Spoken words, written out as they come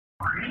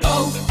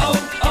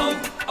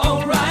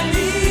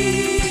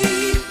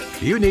O'Reilly.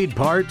 You need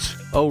parts?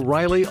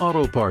 O'Reilly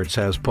Auto Parts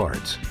has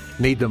parts.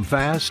 Need them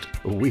fast?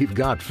 We've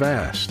got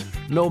fast.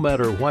 No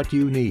matter what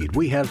you need,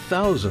 we have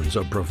thousands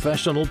of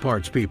professional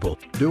parts people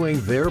doing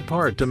their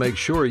part to make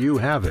sure you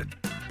have it.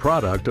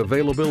 Product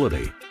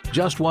availability.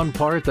 Just one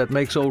part that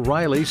makes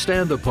O'Reilly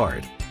stand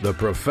apart. The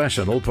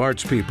professional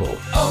parts people.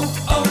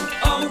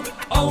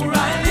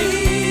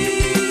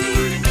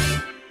 O'Reilly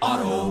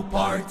Auto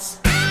Parts.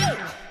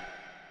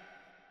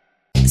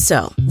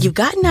 So, you've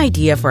got an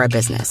idea for a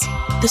business.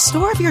 The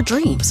store of your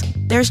dreams.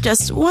 There's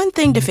just one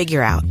thing to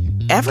figure out.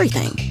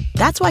 Everything.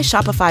 That's why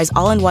Shopify's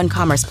all-in-one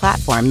commerce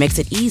platform makes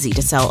it easy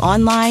to sell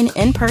online,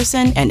 in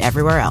person, and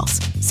everywhere else.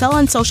 Sell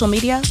on social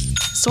media,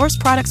 source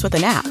products with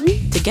an app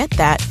to get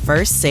that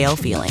first sale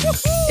feeling.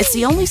 It's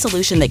the only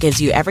solution that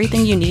gives you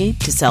everything you need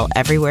to sell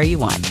everywhere you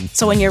want.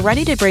 So when you're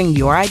ready to bring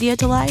your idea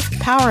to life,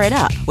 power it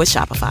up with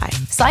Shopify.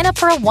 Sign up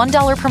for a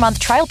 $1 per month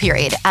trial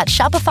period at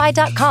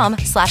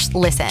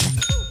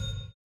shopify.com/listen.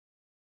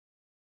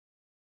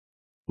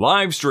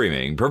 Live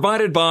streaming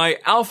provided by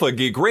Alpha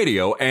Geek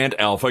Radio and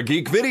Alpha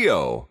Geek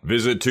Video.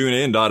 Visit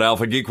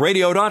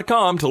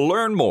tunein.alphageekradio.com to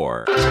learn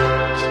more.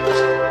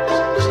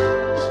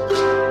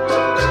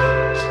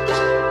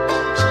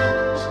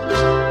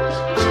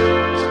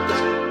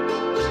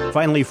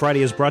 Finally,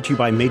 Friday is brought to you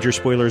by Major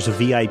Spoilers of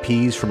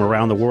VIPs from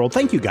around the world.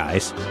 Thank you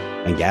guys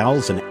and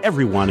gals and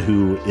everyone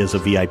who is a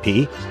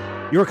VIP.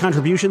 Your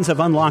contributions have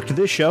unlocked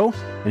this show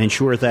and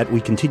ensure that we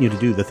continue to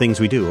do the things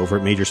we do over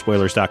at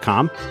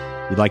Majorspoilers.com.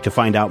 If you'd like to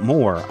find out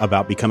more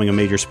about becoming a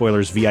Major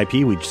Spoilers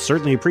VIP, we'd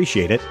certainly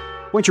appreciate it.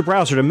 Point your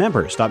browser to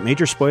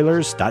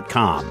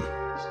members.majorspoilers.com.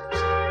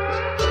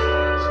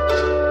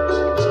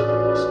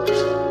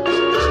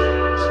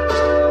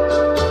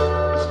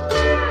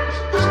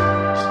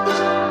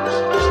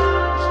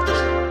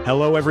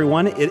 Hello,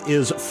 everyone. It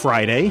is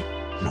Friday,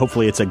 and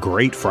hopefully it's a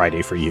great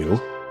Friday for you.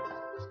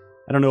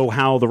 I don't know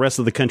how the rest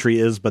of the country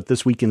is, but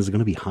this weekend is going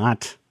to be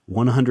hot.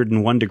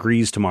 101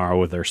 degrees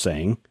tomorrow, they're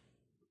saying.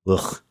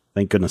 Ugh.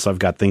 Thank goodness I've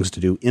got things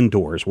to do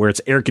indoors where it's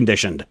air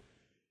conditioned.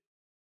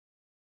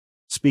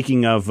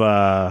 Speaking of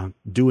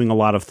doing a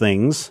lot of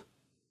things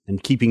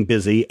and keeping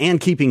busy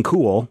and keeping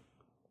cool,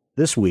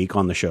 this week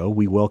on the show,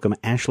 we welcome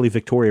Ashley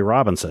Victoria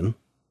Robinson.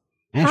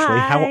 Ashley,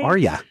 Hi. how are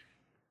you?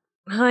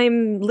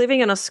 I'm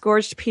living on a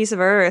scorched piece of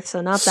earth, so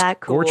not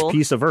that cool. Scorched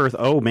piece of earth.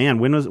 Oh, man.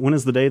 When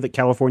is the day that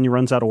California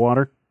runs out of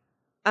water?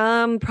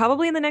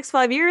 Probably in the next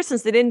 5 years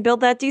since they didn't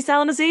build that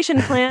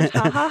desalinization plant.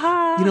 Ha ha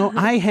ha. You know,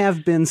 I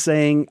have been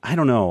saying, I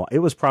don't know, it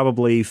was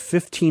probably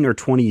 15 or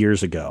 20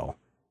 years ago.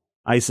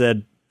 I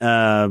said,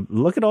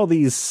 look at all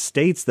these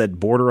states that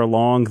border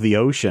along the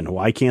ocean.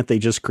 Why can't they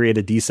just create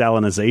a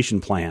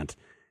desalinization plant?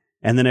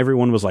 And then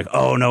everyone was like,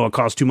 oh, no, it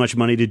costs too much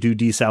money to do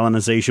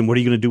desalinization. What are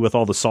you going to do with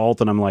all the salt?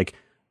 And I'm like,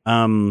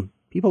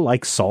 people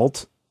like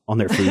salt on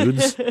their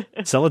foods.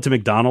 Sell it to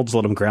McDonald's,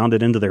 let them ground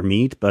it into their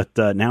meat. But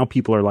now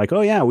people are like,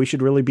 oh, yeah, we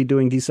should really be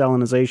doing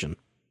desalinization.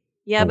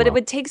 Yeah, but it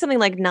would take something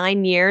like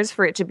 9 years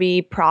for it to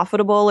be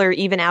profitable or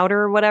even out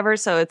or whatever.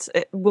 So it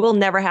will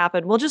never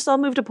happen. We'll just all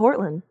move to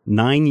Portland.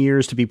 9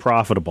 years to be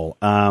profitable.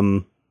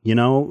 You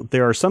know,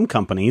 there are some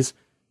companies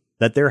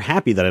that they're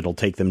happy that it'll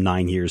take them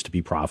 9 years to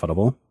be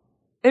profitable.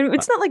 And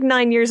it's not like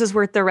 9 years is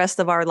worth the rest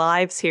of our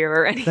lives here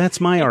or anything. That's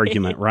my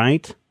argument,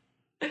 right?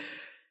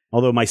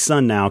 Although my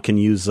son now can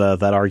use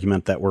that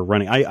argument that we're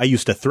running. I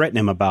used to threaten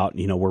him about,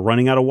 we're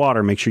running out of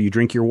water. Make sure you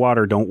drink your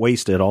water. Don't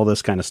waste it. All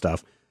this kind of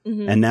stuff.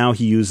 Mm-hmm. And now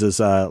he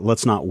uses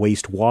let's not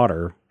waste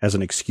water as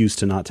an excuse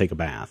to not take a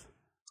bath.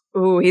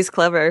 Ooh, he's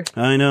clever.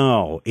 I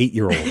know.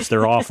 8-year-olds.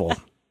 They're awful.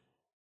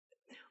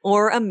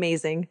 Or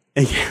amazing.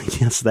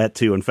 Yes, that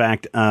too. In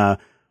fact,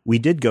 we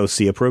did go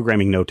see a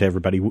programming note to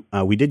everybody.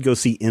 We did go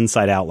see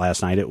Inside Out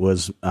last night. It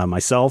was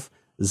myself,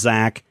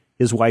 Zach,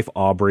 his wife,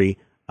 Aubrey,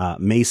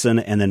 Mason,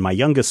 and then my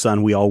youngest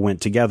son. We all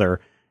went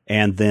together.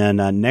 And then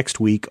next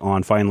week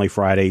on Finally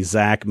Friday,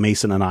 Zach,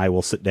 Mason, and I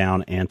will sit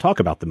down and talk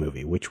about the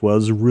movie, which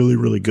was really,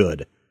 really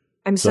good.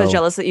 I'm so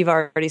jealous that you've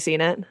already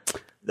seen it.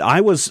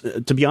 I was,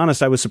 to be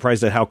honest, I was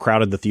surprised at how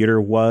crowded the theater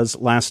was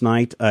last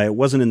night. It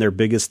wasn't in their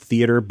biggest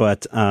theater,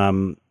 but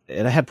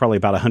it had probably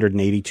about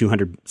 180,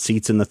 200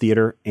 seats in the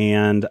theater.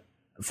 And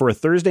for a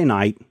Thursday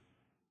night,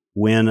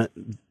 when,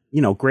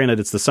 granted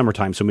it's the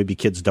summertime, so maybe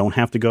kids don't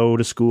have to go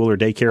to school or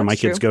daycare. That's My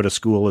true. kids go to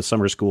school as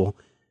summer school.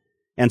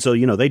 And so,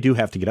 they do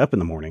have to get up in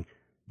the morning.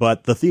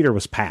 But the theater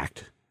was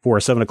packed for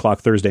a 7 o'clock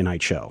Thursday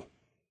night show.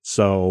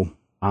 So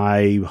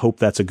I hope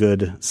that's a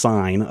good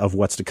sign of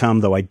what's to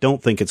come, though I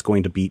don't think it's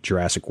going to beat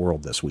Jurassic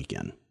World this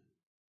weekend.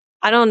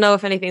 I don't know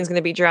if anything's going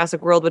to beat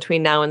Jurassic World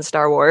between now and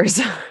Star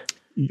Wars.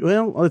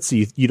 Well, let's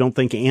see. You don't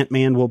think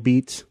Ant-Man will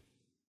beat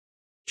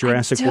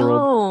Jurassic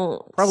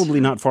World?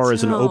 Probably not far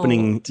as an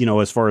opening,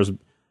 as far as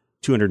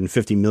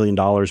 $250 million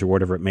or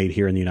whatever it made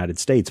here in the United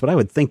States. But I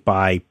would think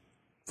by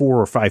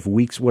 4 or 5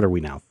 weeks, what are we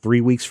now? 3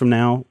 weeks from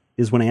now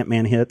is when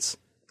Ant-Man hits.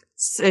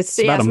 It's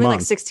about a month.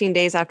 like 16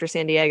 days after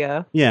San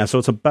Diego. Yeah, so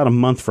it's about a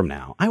month from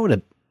now. I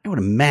would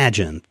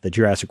imagine that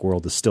Jurassic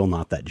World is still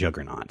not that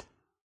juggernaut.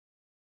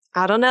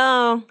 I don't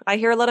know. I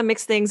hear a lot of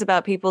mixed things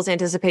about people's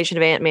anticipation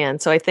of Ant-Man,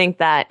 so I think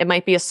that it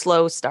might be a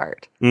slow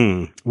start.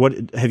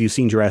 What have you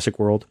seen Jurassic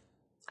World?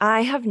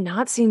 I have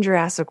not seen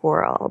Jurassic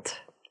World.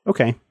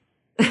 Okay.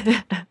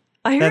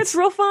 I hear it's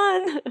real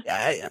fun.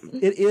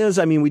 It is.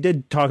 I mean, we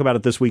did talk about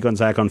it this week on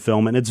Zach on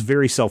Film, and it's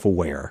very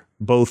self-aware,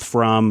 both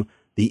from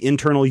the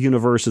internal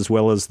universe as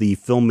well as the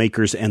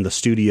filmmakers and the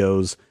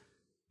studios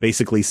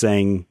basically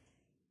saying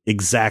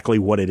exactly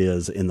what it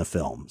is in the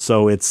film.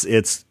 So it's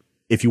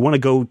if you want to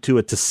go to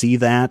it to see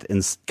that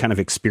and kind of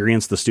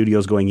experience the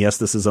studios going, yes,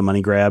 this is a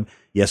money grab.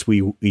 Yes,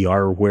 we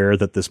are aware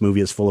that this movie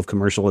is full of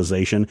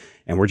commercialization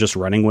and we're just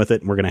running with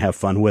it and we're going to have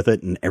fun with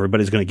it and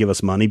everybody's going to give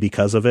us money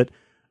because of it.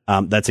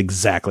 That's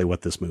exactly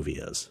what this movie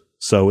is.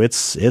 So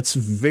it's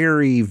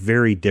very,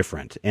 very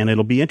different. And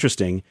it'll be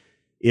interesting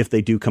if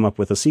they do come up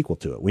with a sequel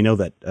to it. We know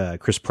that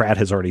Chris Pratt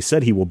has already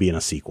said he will be in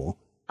a sequel.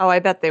 Oh, I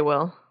bet they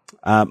will.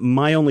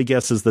 My only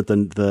guess is that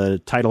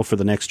the title for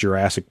the next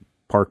Jurassic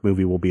Park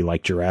movie will be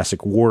like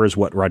Jurassic War, is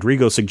what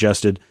Rodrigo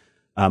suggested.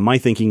 My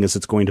thinking is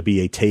it's going to be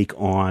a take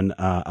on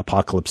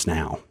Apocalypse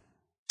Now.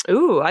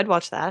 Ooh, I'd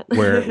watch that.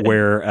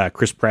 where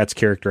Chris Pratt's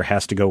character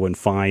has to go and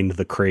find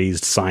the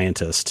crazed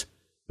scientist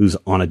who's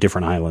on a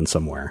different island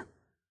somewhere.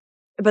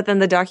 But then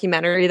the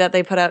documentary that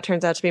they put out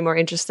turns out to be more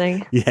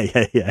interesting.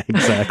 Yeah,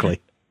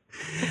 exactly.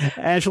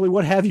 Ashley,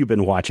 what have you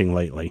been watching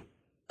lately?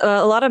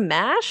 A lot of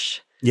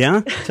MASH.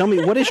 Yeah? Tell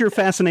me, what is your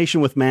fascination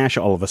with MASH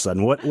all of a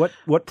sudden?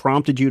 What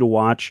prompted you to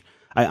watch?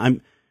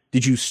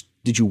 Did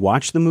you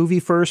watch the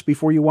movie first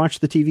before you watched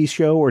the TV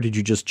show, or did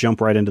you just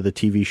jump right into the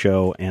TV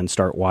show and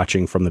start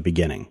watching from the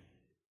beginning?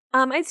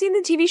 I'd seen the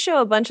TV show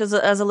a bunch as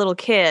a little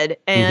kid,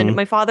 and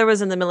my father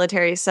was in the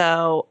military,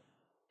 so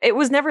it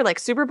was never like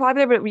super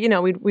popular, but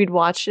we'd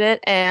watched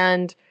it,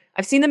 and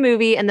I've seen the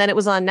movie, and then it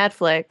was on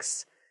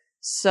Netflix,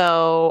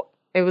 so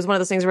it was one of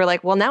those things where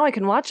like, well, now I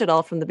can watch it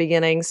all from the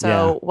beginning,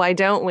 so why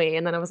don't we?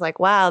 And then I was like,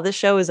 wow, this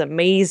show is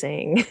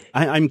amazing.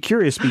 I'm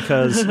curious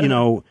because,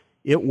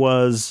 it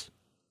was,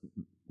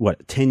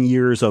 10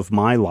 years of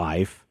my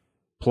life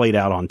played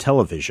out on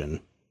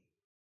television.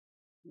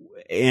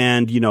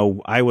 And,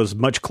 I was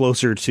much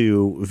closer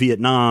to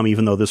Vietnam,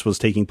 even though this was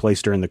taking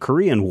place during the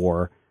Korean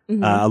War.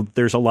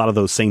 There's a lot of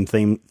those same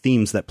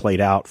themes that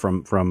played out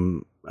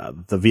from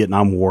the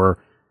Vietnam War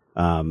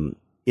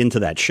into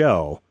that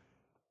show.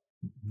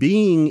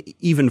 Being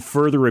even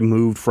further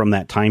removed from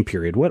that time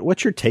period,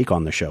 what's your take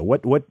on the show?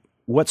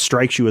 What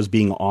strikes you as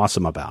being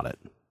awesome about it?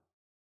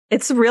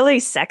 It's really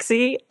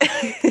sexy.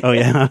 Oh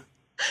yeah.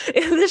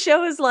 The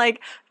show is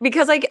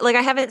because I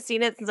haven't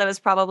seen it since I was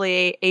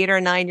probably 8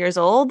 or 9 years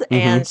old,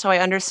 and so I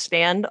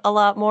understand a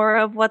lot more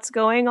of what's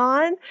going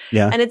on.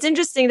 Yeah. And it's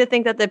interesting to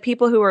think that the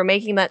people who were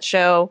making that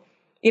show,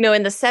 in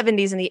the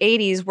 70s and the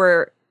 80s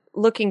were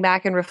looking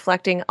back and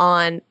reflecting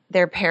on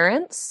their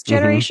parents'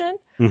 generation.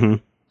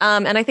 And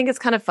I think it's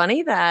kind of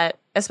funny that,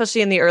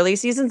 especially in the early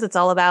seasons, it's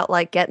all about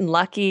like getting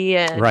lucky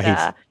and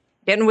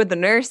getting with the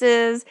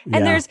nurses.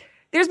 And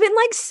there's been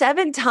like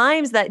 7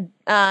 times that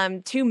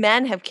 2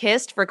 men have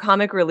kissed for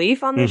comic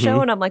relief on the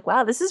show. And I'm like,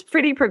 wow, this is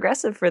pretty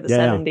progressive for the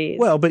 70s.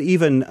 Well, but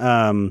even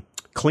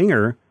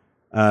Klinger,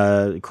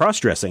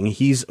 cross-dressing,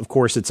 he's, of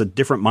course, it's a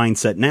different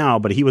mindset now,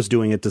 but he was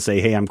doing it to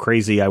say, hey, I'm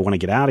crazy, I want to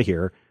get out of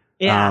here.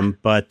 Yeah.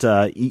 But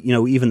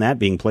even that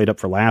being played up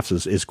for laughs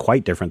is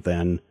quite different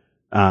than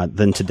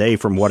today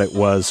from what it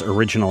was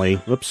originally.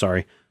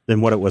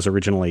 Than what it was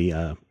originally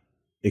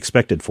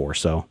expected for.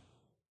 So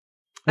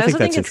I also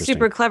think it's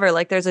super clever.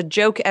 Like there's a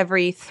joke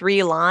every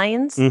 3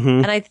 lines.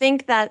 And I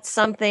think that's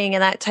something in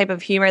that type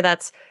of humor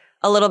that's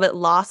a little bit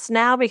lost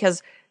now,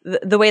 because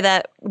the way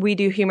that we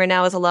do humor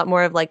now is a lot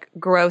more of like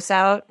gross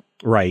out.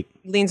 Right.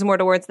 Leans more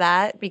towards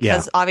that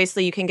because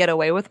obviously you can get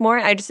away with more.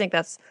 I think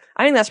that's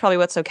probably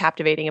what's so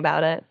captivating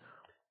about it.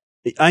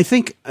 I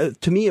think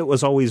to me, it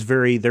was always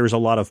there's a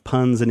lot of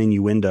puns and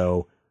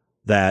innuendo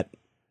that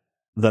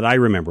I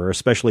remember,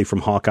 especially from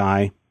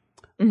Hawkeye.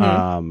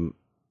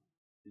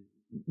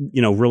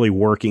 Really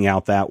working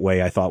out that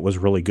way, I thought was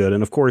really good.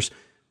 And of course,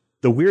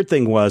 the weird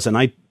thing was, and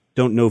I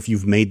don't know if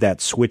you've made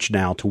that switch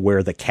now to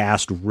where the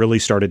cast really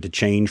started to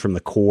change from the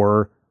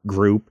core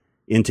group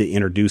into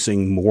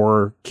introducing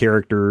more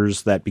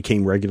characters that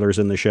became regulars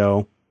in the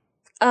show.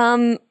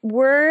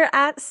 We're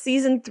at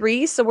season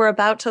 3, so we're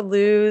about to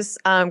lose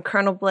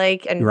Colonel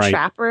Blake and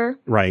Trapper.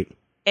 Right.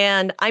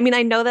 And I mean,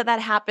 I know that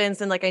happens,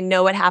 and like I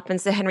know what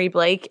happens to Henry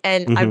Blake,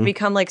 and I've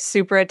become like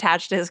super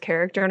attached to his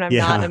character, and I'm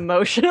not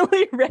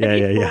emotionally ready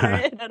for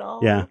it at all.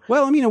 Yeah.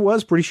 Well, I mean, it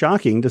was pretty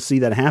shocking to see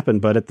that happen,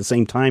 but at the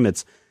same time,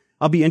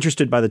 I'll be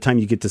interested by the time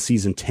you get to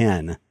season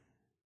 10,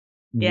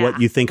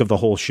 what you think of the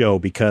whole show,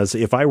 because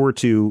if you were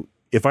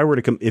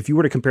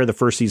to compare the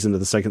first season to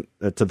the second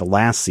to the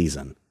last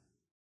season,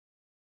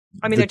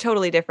 I mean, they're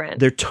totally different.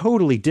 They're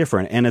totally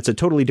different, and it's a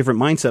totally different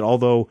mindset.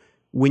 Although,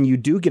 when you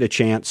do get a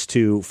chance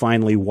to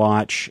finally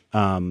watch,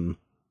 the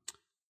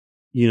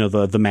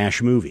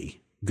MASH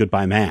movie,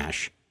 Goodbye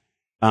MASH,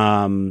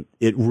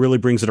 it really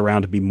brings it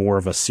around to be more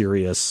of a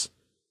serious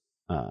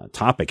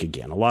topic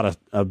again. A lot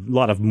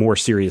of more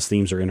serious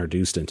themes are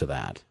introduced into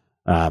that.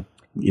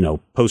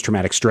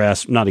 post-traumatic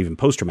stress, not even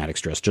post-traumatic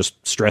stress,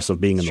 just stress of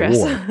being in the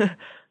war,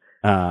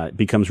 it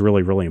becomes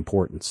really, really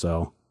important.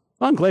 So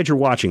I'm glad you're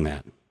watching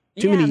that.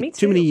 Too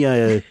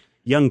many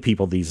young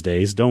people these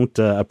days don't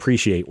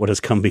appreciate what has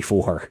come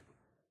before.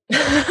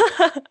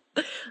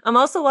 I'm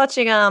also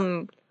watching, I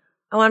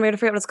want to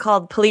forget what it's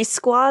called, Police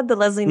Squad, the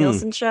Leslie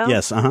Nielsen show.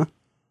 Yes,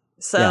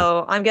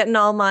 So I'm getting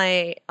all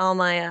my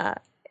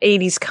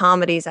 80s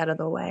comedies out of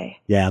the way.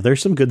 Yeah,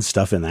 there's some good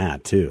stuff in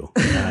that too.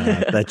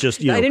 That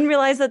just I didn't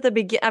realize that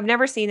I've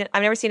never seen it.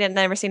 Never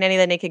seen any of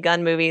the Naked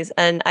Gun movies,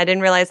 and I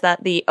didn't realize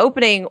that the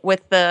opening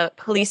with the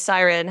police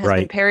siren has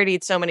been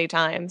parodied so many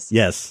times.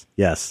 Yes.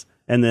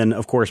 And then,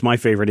 of course, my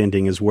favorite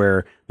ending is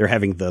where they're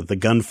having the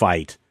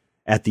gunfight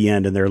at the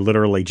end, and they're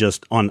literally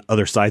just on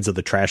other sides of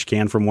the trash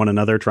can from one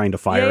another, trying to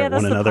fire at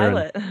one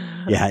another.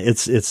 And,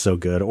 it's so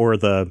good. Or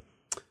the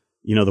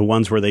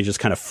ones where they just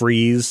kind of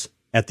freeze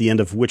at the end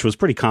of, which was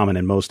pretty common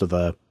in most of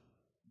the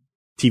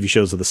TV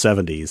shows of the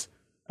 70s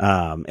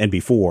and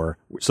before,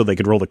 so they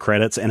could roll the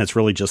credits, and it's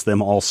really just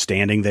them all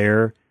standing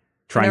there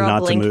trying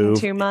not to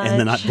move, and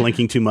then not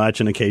blinking too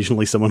much, and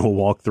occasionally someone will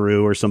walk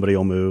through or somebody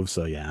will move.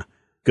 So yeah,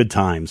 good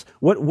times.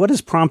 What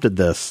has prompted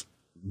this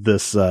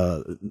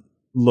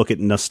look at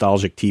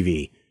nostalgic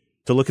TV?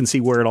 To look and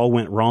see where it all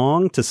went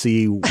wrong, to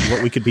see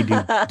what we could be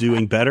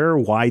doing better,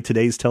 why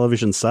today's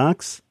television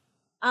sucks?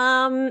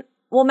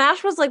 Well,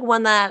 MASH was like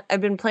one that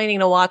I've been planning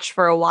to watch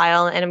for a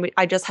while, and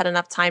I just had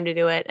enough time to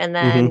do it. And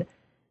then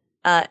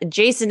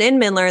Jason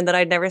Inman learned that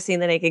I'd never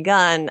seen The Naked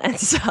Gun, and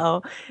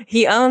so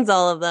he owns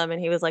all of them, and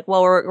he was like,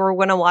 well, we're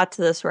going to watch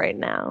this right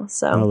now.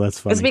 So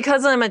that's funny. It's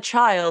because I'm a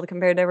child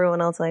compared to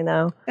everyone else I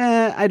know.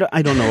 I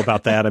don't know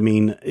about that. I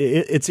mean,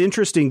 it's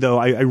interesting, though.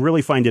 I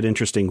really find it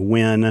interesting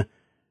when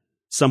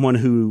someone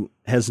who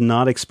has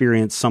not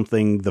experienced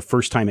something the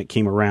first time it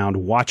came around,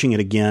 watching it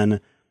again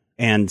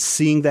and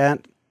seeing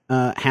that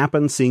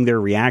happen, seeing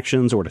their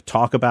reactions, or to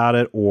talk about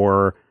it,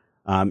 or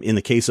in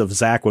the case of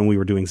Zach, when we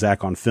were doing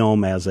Zach on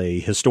Film as a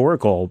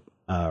historical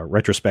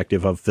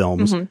retrospective of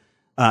films,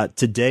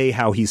 today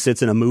how he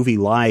sits in a movie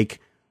like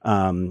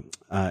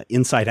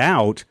Inside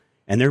Out,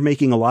 and they're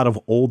making a lot of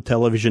old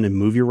television and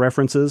movie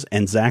references,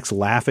 and Zach's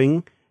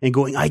laughing and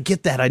going, I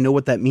get that, I know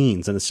what that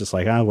means. And it's just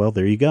like, well,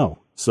 there you go.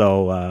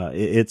 So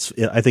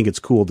I think it's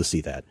cool to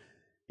see that.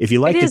 If you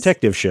like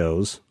detective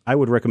shows, I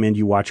would recommend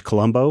you watch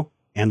Columbo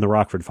and The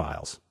Rockford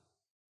Files.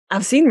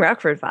 I've seen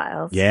Rockford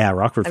Files. Yeah,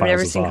 Rockford Files. I've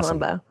never seen awesome.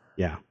 Columbo.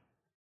 Yeah.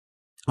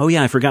 Oh,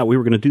 yeah, I forgot we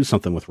were going to do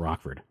something with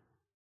Rockford.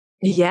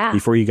 Yeah.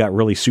 Before you got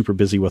really super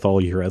busy with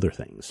all your other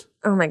things.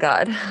 Oh, my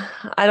God.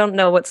 I don't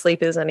know what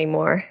sleep is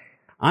anymore.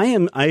 I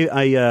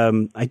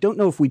don't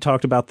know if we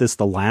talked about this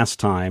the last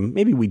time.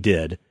 Maybe we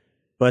did.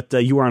 But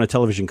you were on a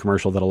television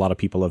commercial that a lot of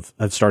people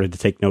have started to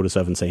take notice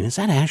of and saying, is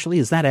that Ashley?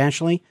 Is that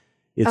Ashley?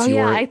 It's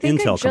your I think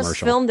Intel I just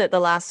commercial. Filmed it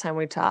the last time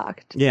we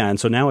talked. Yeah, and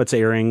so now it's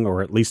airing,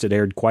 or at least it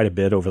aired quite a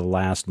bit over the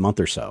last month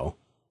or so.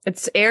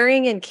 It's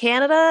airing in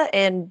Canada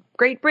and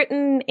Great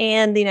Britain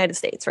and the United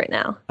States right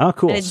now. Oh,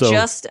 cool. And it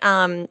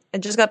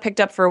just got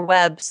picked up for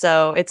web,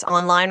 so it's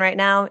online right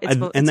now. It's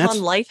on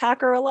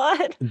Lifehacker a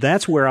lot.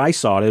 That's where I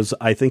saw it.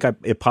 I think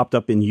it popped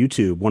up in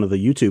YouTube, one of the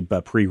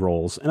YouTube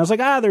pre-rolls, and I was like,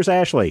 there's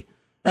Ashley.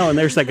 Oh, and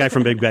there's that guy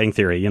from Big Bang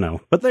Theory,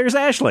 but there's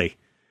Ashley.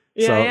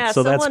 Yeah.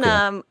 So someone,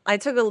 that's cool. I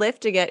took a Lyft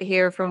to get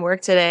here from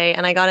work today,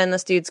 and I got in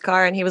this dude's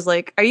car, and he was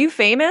like, "Are you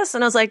famous?"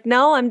 And I was like,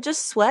 "No, I'm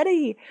just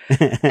sweaty."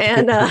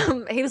 And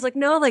he was like,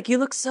 "No, like you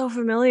look so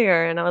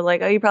familiar." And I was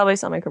like, "Oh, you probably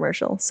saw my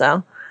commercial."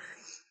 So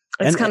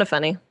it's kind of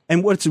funny.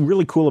 And what's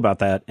really cool about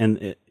that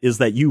is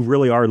that you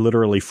really are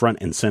literally front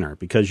and center,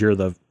 because you're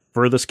the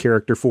furthest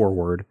character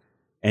forward,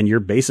 and you're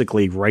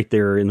basically right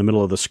there in the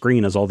middle of the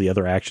screen as all the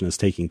other action is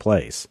taking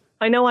place.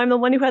 I know, I'm the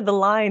one who had the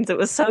lines. It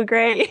was so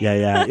great.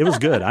 Yeah, it was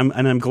good.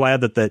 I'm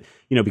glad that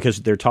because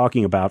they're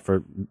talking about,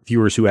 for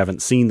viewers who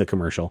haven't seen the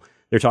commercial,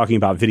 they're talking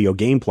about video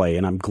gameplay,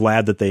 and I'm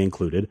glad that they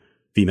included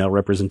female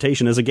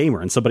representation as a gamer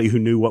and somebody who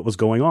knew what was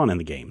going on in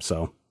the game.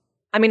 So,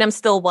 I mean, I'm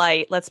still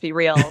white, let's be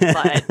real,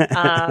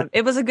 but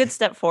it was a good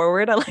step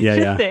forward, I like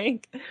to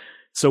think.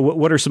 So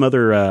what are some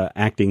other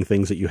acting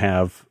things that you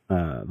have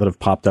that have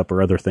popped up,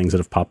 or other things that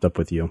have popped up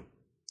with you?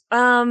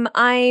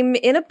 I'm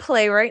in a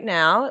play right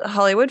now,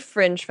 Hollywood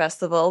Fringe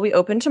Festival. We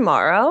open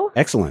tomorrow.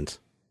 Excellent.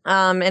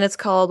 And it's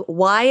called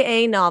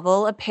YA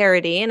Novel, a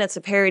parody, and it's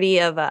a parody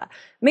of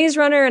Maze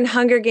Runner and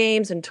Hunger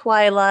Games and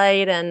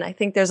Twilight, and I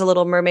think there's a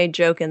little mermaid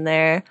joke in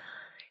there.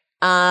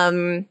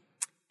 And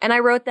I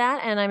wrote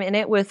that, and I'm in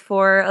it with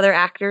 4 other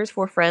actors,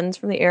 4 friends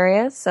from the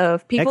area. So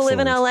if people live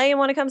in LA and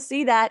want to come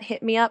see that,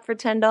 hit me up for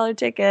 $10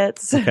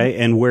 tickets. Okay,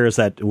 and where is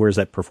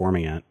that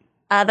performing at?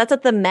 That's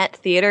at the Met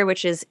Theater,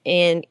 which is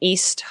in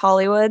East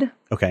Hollywood.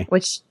 Okay.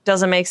 Which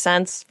doesn't make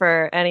sense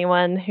for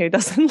anyone who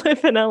doesn't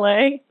live in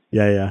LA.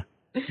 Yeah.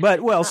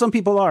 But, some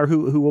people are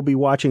who will be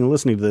watching and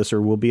listening to this, or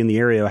will be in the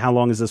area. How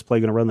long is this play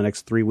going to run? The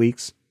next 3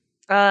 weeks?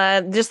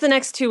 Just the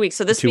next 2 weeks.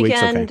 So this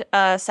weekend,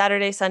 okay.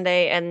 Saturday,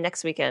 Sunday, and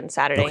next weekend,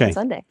 Saturday and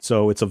Sunday.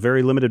 So it's a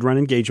very limited run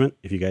engagement.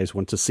 If you guys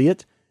want to see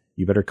it,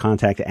 you better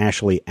contact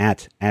Ashley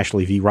at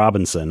Ashley V.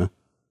 Robinson,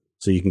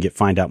 so you can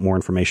find out more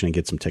information and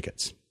get some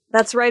tickets.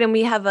 That's right, and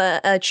we have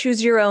a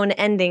choose your own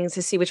endings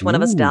to see which one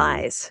of us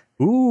dies.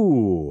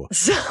 Ooh.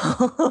 So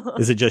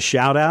is it just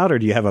shout out, or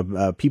do you have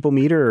a people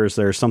meter, or is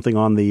there something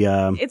on the...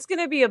 It's going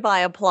to be a by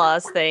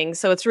applause thing,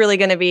 so it's really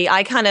going to be...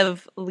 I kind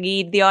of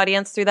lead the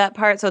audience through that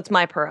part, so it's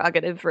my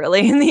prerogative,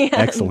 really, in the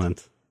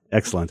end.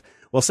 Excellent.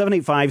 Well,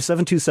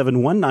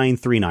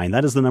 785-727-1939.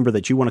 That is the number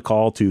that you want to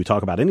call to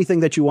talk about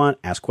anything that you want,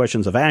 ask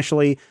questions of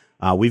Ashley.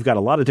 We've got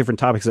a lot of different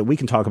topics that we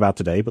can talk about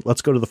today, but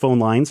let's go to the phone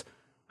lines.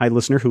 Hi,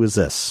 listener. Who is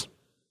this?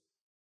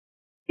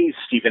 Hey,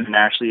 Stephen and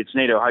Ashley. It's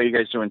Nato. How are you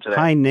guys doing today?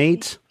 Hi,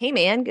 Nate. Hey,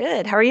 man.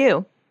 Good. How are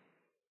you?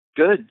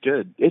 Good.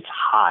 It's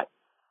hot.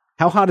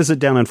 How hot is it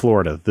down in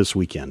Florida this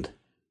weekend?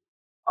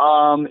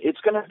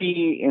 It's going to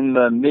be in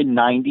the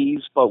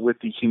mid-90s, but with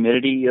the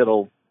humidity,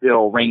 it'll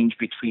range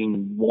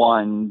between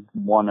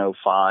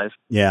 105.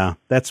 Yeah,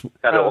 that's what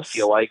it'll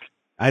feel like.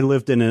 I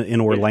lived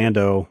in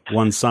Orlando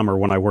one summer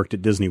when I worked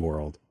at Disney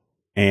World,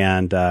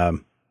 and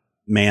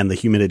man, the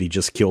humidity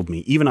just killed me.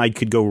 Even I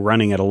could go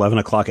running at 11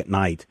 o'clock at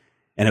night,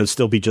 and it would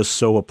still be just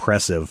so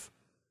oppressive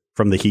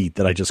from the heat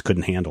that I just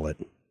couldn't handle it.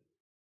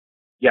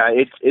 Yeah,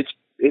 it's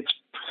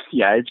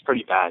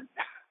pretty bad.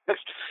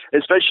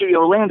 Especially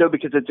Orlando,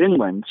 because it's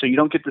inland, so you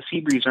don't get the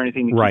sea breeze or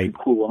anything to keep you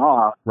cooling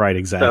off. Right,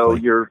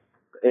 exactly. So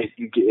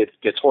it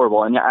gets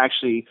horrible. And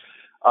actually,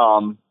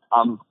 I'm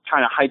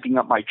kind of hyping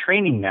up my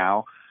training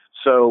now.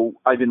 So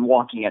I've been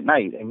walking at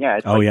night, and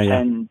it's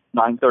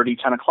 9:30,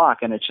 10 o'clock,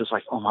 and it's just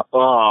like,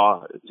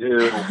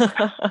 dude.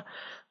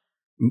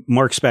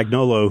 Mark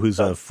Spagnolo, who's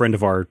a friend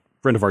of our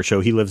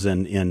show, he lives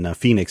in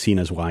Phoenix, he and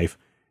his wife.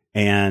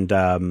 And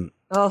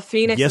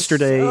Phoenix.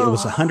 Yesterday it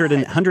was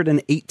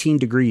 118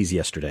 degrees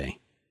yesterday.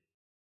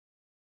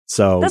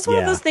 So that's one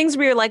of those things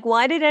where you're like,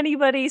 why did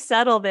anybody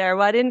settle there?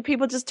 Why didn't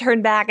people just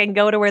turn back and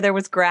go to where there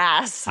was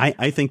grass?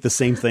 I think the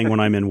same thing when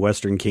I'm in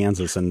Western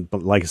Kansas, and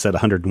like I said,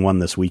 101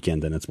 this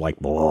weekend, and it's like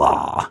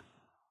blah.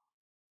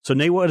 So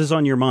Nate, what is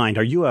on your mind?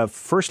 Are you a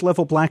first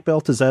level black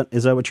belt? Is that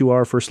what you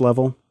are? First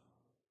level?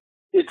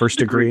 It's first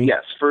degree?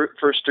 Yes,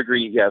 first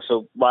degree. Yeah.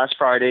 So last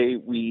Friday,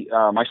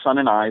 my son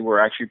and I were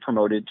actually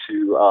promoted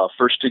to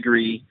first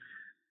degree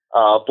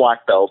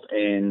black belt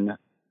in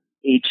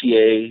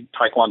ATA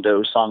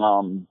Taekwondo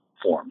Sangam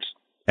forms.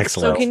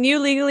 Excellent. So can you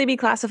legally be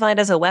classified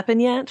as a weapon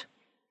yet?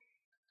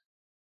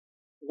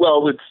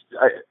 Well,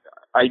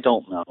 I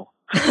don't know.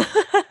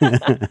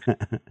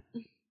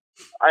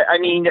 I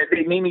mean,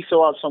 they made me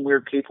fill out some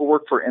weird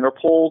paperwork for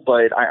Interpol,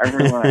 but I'm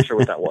really not sure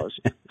what that was.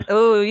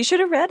 Oh, you should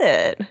have read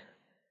it.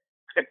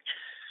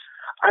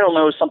 I don't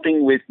know,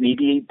 something with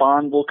maybe a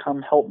bond will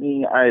come help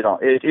me.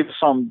 It was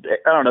I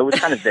don't know, it was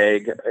kind of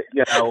vague,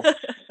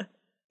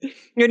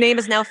 Your name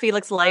is now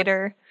Felix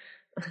Leiter.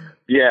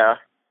 Yeah.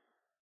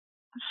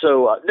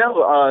 So,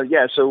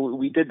 so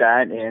we did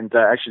that, and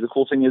actually the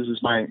cool thing is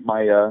my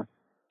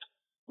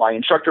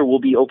instructor will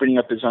be opening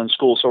up his own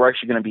school, so we're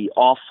actually going to be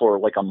off for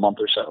like a month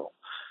or so.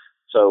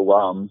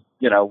 So,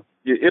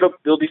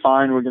 it'll be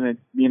fine. We're going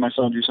to, me and my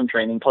son, do some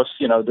training. Plus,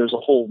 there's a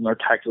whole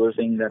Nertacular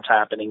thing that's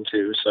happening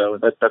too. So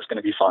that's going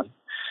to be fun.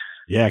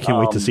 Yeah, I can't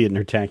wait to see it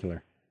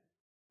Nertacular.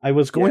 I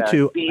was going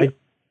to,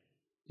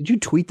 did you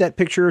tweet that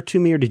picture to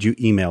me, or did you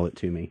email it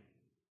to me?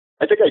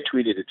 I think I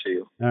tweeted it to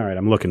you. All right.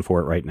 I'm looking for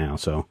it right now.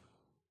 So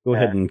go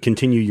ahead and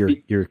continue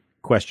your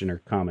question or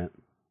comment.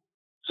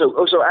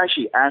 So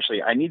actually,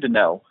 Ashley, I need to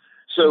know.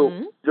 So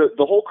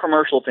the whole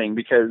commercial thing,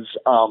 because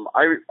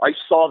I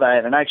saw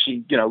that and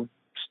actually,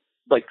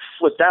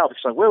 flipped out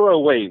because I'm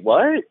like, wait,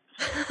 what?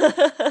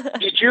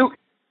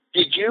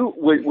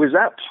 Was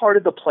that part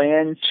of the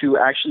plan to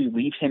actually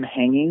leave him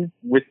hanging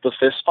with the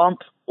fist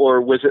bump,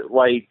 or was it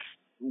like,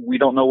 we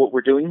don't know what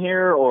we're doing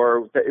here,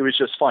 or it was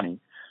just funny?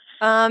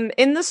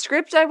 In the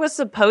script, I was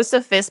supposed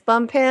to fist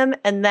bump him,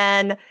 and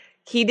then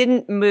he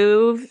didn't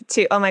move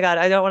to, oh my God,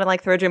 I don't want to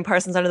throw Jim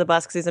Parsons under the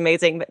bus because he's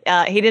amazing,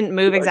 but he didn't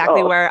move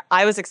exactly where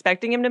I was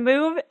expecting him to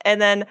move.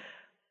 And then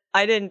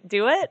I didn't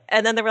do it.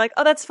 And then they were like,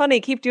 oh, that's funny.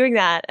 Keep doing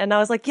that. And I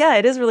was like, yeah,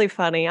 it is really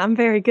funny. I'm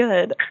very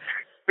good.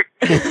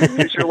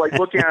 Because you're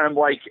looking at him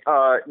like,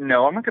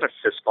 no, I'm not going to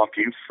fist bump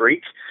you,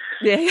 freak.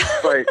 Yeah.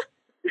 But.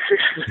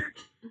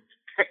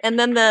 And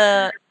then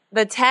the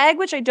tag,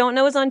 which I don't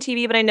know is on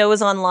TV, but I know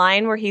is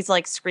online, where he's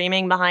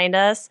screaming behind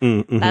us.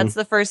 Mm-hmm. That's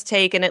the first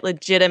take, and it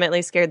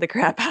legitimately scared the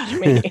crap out of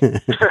me.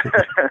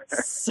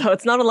 So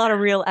it's not a lot of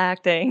real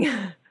acting.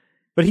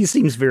 But he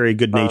seems very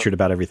good-natured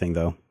about everything,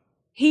 though.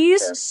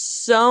 He's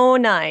so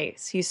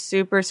nice. He's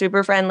super,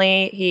 super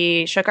friendly.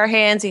 He shook our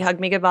hands. He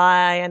hugged me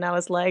goodbye, and I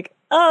was like,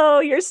 oh,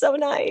 you're so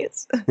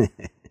nice.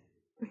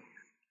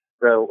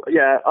 So,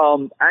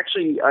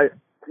 actually,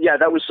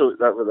 that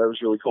was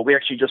really cool. We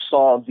actually just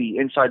saw the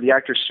Inside the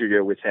Actors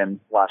Studio with him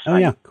last night. Oh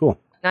yeah, cool,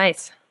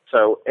 nice.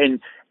 So and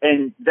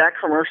that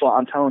commercial,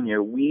 I'm telling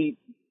you, we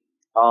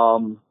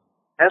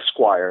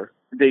Esquire,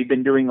 they've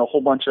been doing a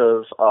whole bunch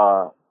of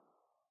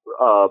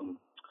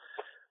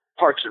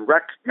Parks and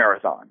Rec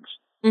marathons,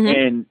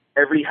 and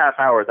every half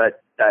hour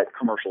that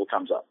commercial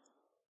comes up.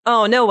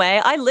 Oh no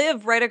way! I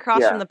live right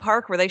across from the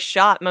park where they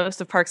shot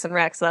most of Parks and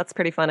Rec, so that's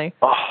pretty funny.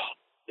 Oh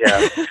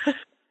yeah.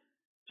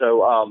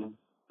 So,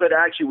 but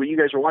actually, what you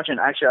guys were watching,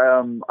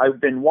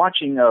 I've been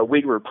watching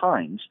Wayward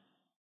Pines.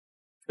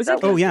 Is it?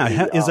 Oh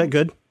yeah, is that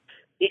good?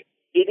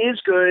 It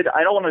is good.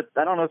 I don't know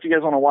if you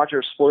guys want to watch it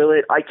or spoil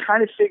it. I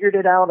kind of figured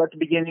it out at the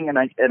beginning, and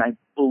I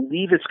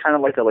believe it's kind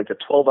of like a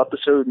 12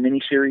 episode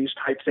miniseries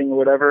type thing or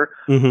whatever.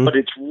 Mm-hmm. But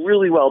it's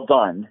really well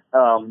done.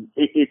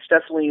 It's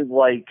definitely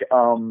like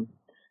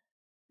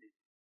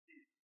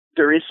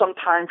there is some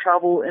time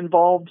travel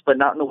involved, but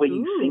not in the way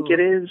you think it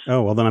is.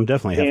 Oh well, then I'm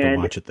definitely have to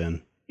watch it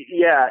then.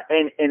 Yeah,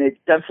 and it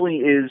definitely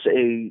is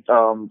a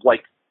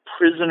like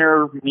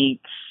Prisoner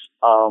meets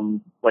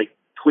like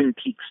Twin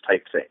Peaks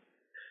type thing.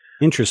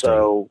 Interesting.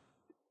 So,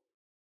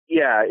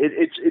 yeah,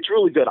 it's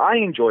really good. I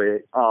enjoy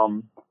it.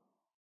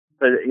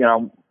 But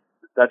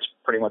that's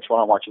pretty much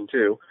what I'm watching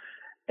too.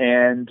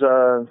 And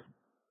what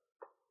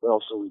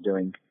else are we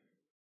doing?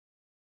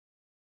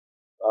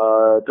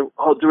 There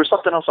was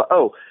something else.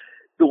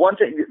 The one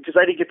thing, because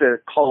I didn't get to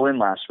call in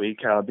last week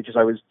because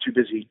I was too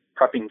busy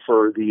prepping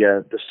for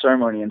the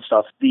ceremony and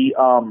stuff.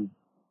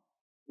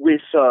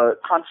 With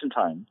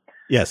Constantine.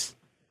 Yes.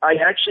 I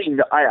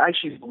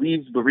actually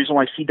believe the reason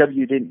why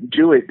CW didn't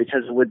do it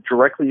because it would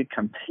directly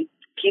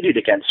competed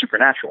against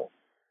Supernatural.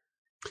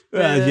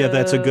 Yeah,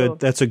 that's a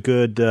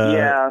good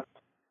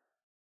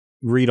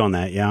read on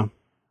that. Yeah.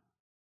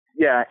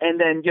 Yeah, and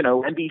then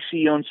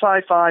NBC owned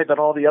Sci-Fi, but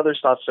all the other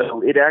stuff.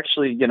 So it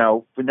actually,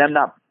 with them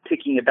not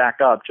picking it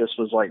back up, just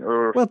was like.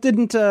 Well,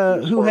 didn't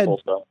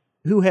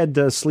who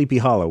had Sleepy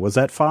Hollow? Was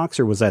that Fox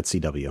or was that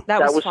CW?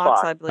 That was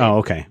Fox, I believe. Oh,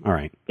 okay, all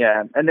right.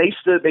 Yeah, and they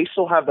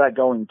still have that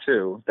going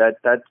too. That's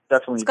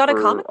definitely. It's got a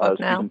comic book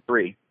now. Season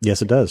 3.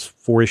 Yes, it does.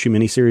 4-issue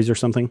miniseries or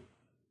something.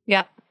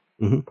 Yeah.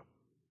 Mm-hmm.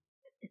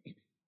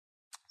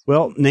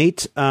 Well,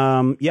 Nate,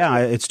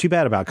 it's too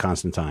bad about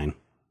Constantine.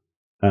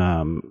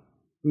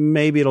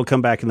 Maybe it'll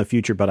come back in the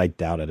future, but I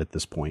doubt it at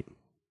this point.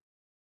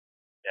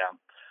 Yeah,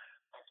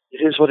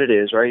 it is what it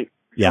is, right?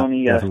 Yeah,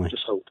 definitely.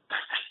 Just hope.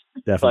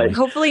 Definitely. But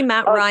hopefully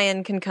Matt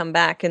Ryan can come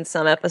back in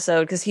some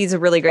episode because he's a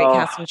really great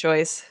casting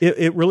choice.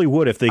 It really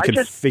would if they could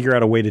figure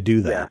out a way to do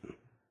that. Yeah.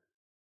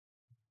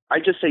 I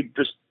just say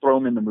just throw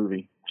him in the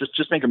movie.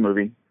 Just make a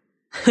movie.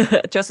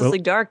 Justice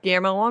League Dark,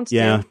 Guillermo wants to.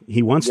 Yeah,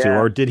 he wants to.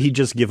 Or did he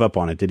just give up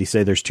on it? Did he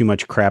say there's too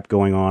much crap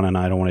going on and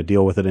I don't want to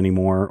deal with it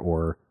anymore?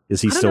 Or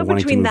is he still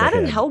wanting to move ahead? Between that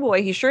and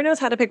Hellboy, he sure knows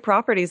how to pick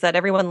properties that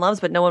everyone loves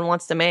but no one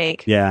wants to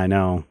make. Yeah, I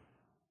know.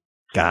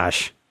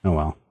 Gosh. Oh,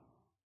 well.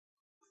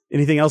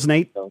 Anything else,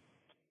 Nate?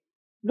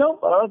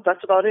 No,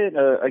 that's about it.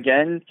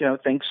 Again,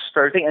 thanks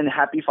for everything and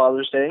happy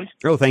Father's Day.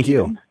 Oh, thank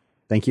you.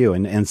 Thank you.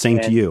 And same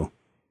to you.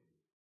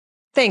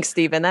 Thanks,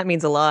 Stephen. That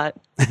means a lot.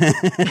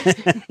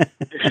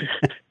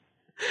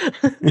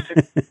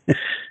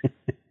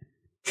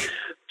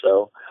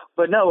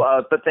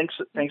 But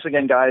thanks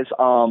again, guys.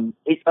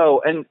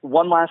 And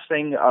one last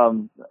thing,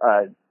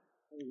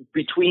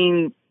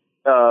 between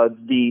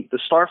the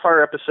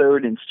Starfire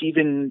episode and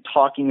Steven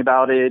talking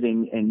about it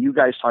and you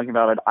guys talking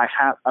about it,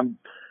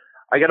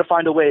 I got to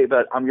find a way,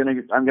 but I'm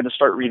gonna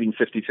start reading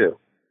 52.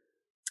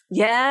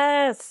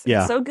 Yes.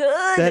 Yeah. So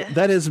good.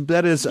 That is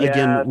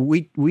again,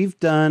 we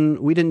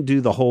didn't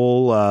do the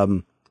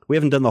whole, we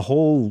haven't done the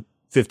whole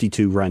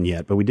 52 run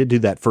yet, but we did do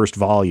that first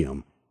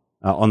volume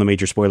on the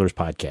Major Spoilers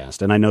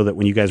podcast. And I know that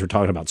when you guys were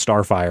talking about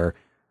Starfire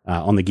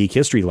on the Geek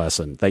History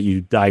lesson that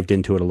you dived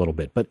into it a little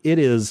bit, but it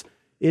is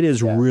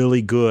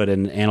really good.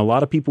 And a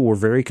lot of people were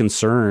very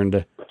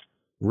concerned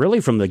really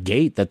from the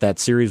gate that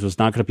series was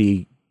not going to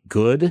be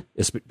good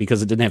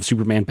because it didn't have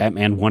Superman,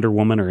 Batman, Wonder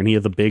Woman, or any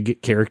of the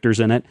big characters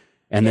in it.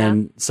 And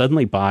then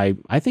suddenly I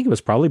think it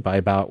was probably by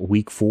about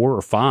week 4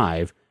 or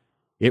 5,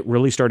 it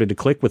really started to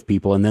click with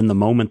people. And then the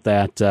moment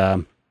that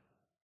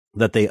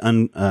they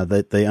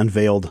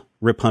unveiled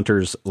Rip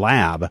Hunter's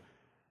lab,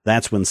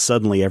 that's when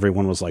suddenly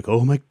everyone was like,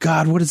 oh my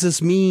God, what does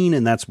this mean?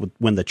 And that's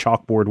when the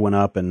chalkboard went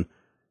up and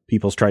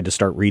people tried to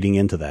start reading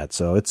into that.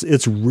 So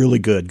it's really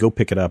good. Go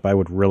pick it up. I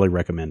would really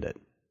recommend it.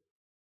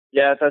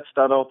 Yeah,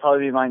 that'll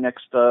probably be my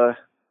next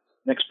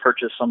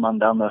purchase sometime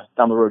down the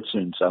road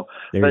soon. So,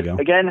 there you go.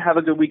 Again, have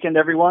a good weekend,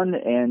 everyone,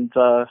 and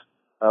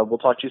we'll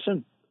talk to you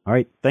soon. All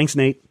right. Thanks,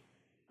 Nate.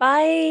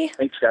 Bye.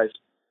 Thanks, guys.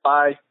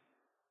 Bye.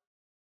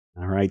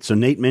 All right. So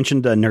Nate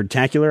mentioned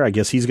Nerdtacular. I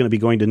guess he's going to be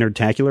going to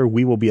Nerdtacular.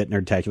 We will be at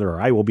Nerdtacular, or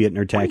I will be at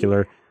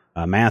Nerdtacular.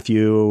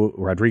 Matthew,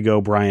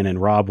 Rodrigo, Brian,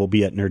 and Rob will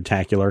be at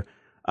Nerdtacular.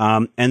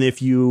 And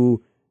if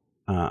you,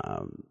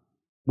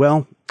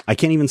 I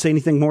can't even say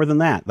anything more than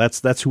that.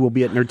 That's who will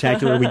be at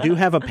Nerdtacular. We do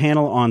have a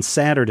panel on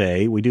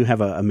Saturday. We do have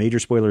a Major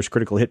Spoilers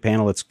Critical Hit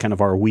panel. It's kind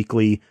of our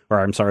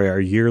our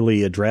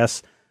yearly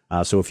address.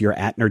 So if you're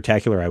at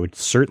Nerdtacular, I would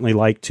certainly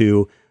like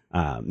to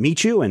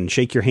meet you and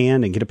shake your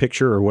hand and get a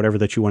picture or whatever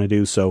that you want to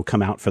do. So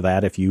come out for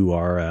that if you've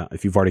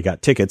already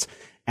got tickets.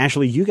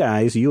 Ashley, you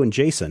and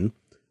Jason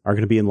are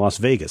going to be in Las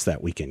Vegas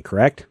that weekend,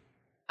 correct?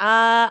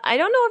 I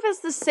don't know if it's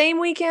the same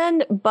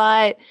weekend,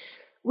 but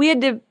we had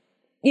to,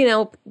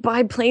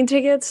 buy plane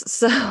tickets.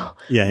 So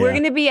we're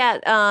going to be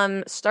at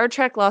Star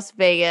Trek Las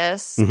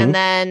Vegas, and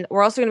then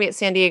we're also going to be at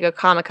San Diego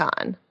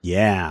Comic-Con.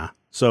 Yeah.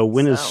 So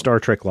when is Star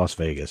Trek Las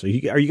Vegas? Are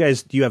you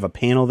guys? Do you have a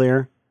panel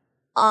there?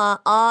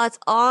 It's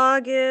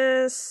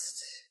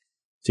August.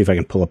 See if I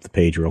can pull up the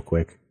page real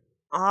quick.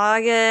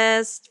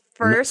 August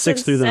 1st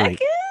 6th through the 9th.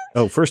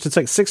 Oh, 1st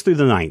and 6th through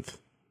the 9th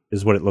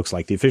is what it looks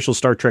like. The official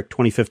Star Trek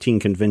 2015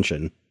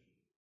 convention.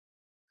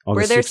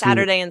 We're there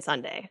Saturday and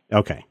Sunday.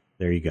 Okay,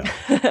 there you go.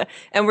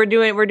 And we're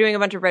doing a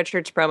bunch of Red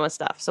Shirts promo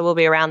stuff, so we'll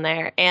be around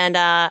there. And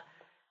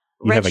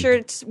Red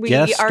Shirts, we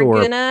are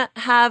gonna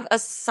have a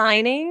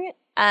signing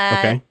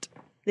at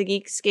the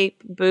Geekscape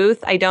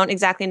booth. I don't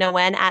exactly know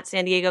when, at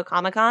San Diego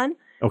Comic-Con.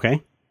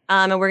 Okay.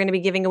 And we're going to be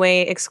giving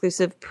away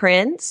exclusive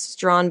prints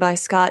drawn by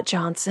Scott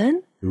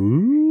Johnson.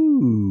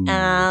 Ooh.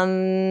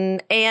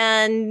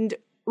 And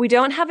we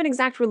don't have an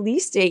exact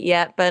release date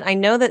yet, but I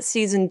know that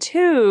season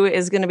 2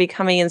 is going to be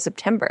coming in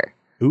September.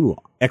 Ooh,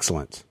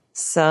 excellent.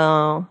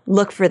 So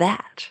look for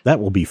that. That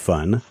will be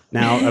fun.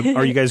 Now,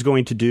 are you guys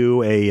going to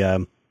do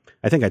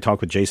I think I talked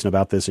with Jason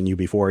about this and you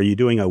before. Are you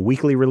doing a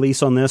weekly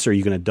release on this? Or are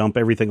you going to dump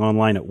everything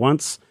online at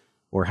once?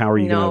 Or how are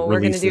you going to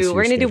release this?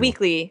 We're going to do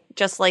weekly,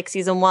 just like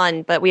season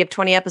 1, but we have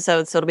 20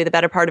 episodes, so it'll be the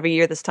better part of a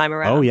year this time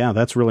around. Oh, yeah,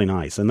 that's really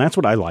nice. And that's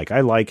what I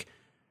like.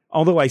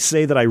 Although I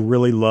say that I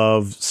really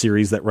love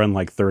series that run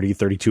like 30,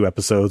 32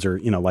 episodes, or,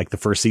 like the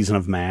first season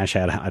of MASH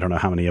had, I don't know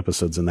how many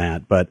episodes in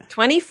that, but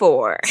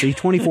 24. See,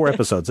 24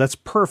 episodes. That's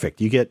perfect.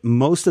 You get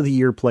most of the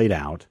year played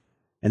out,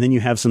 and then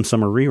you have some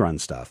summer rerun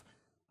stuff.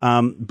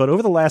 But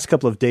over the last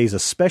couple of days,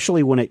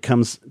 especially when it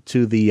comes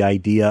to the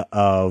idea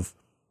of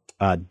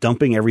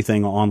dumping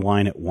everything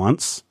online at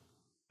once,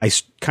 I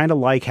kind of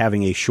like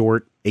having a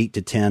short 8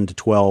 to 10 to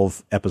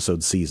 12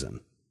 episode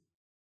season.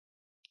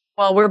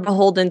 Well, we're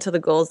beholden to the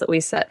goals that we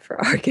set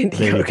for Arc and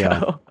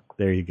Yoko.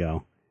 There you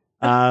go.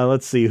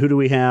 Let's see. Who do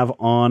we have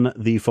on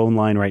the phone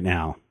line right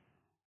now?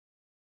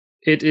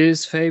 It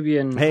is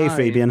Fabian. Hey, hi.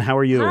 Fabian. How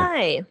are you?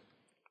 Hi.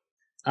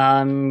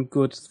 I'm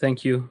good.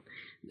 Thank you.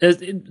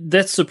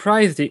 That's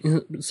surprising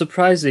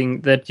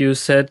that you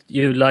said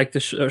you like the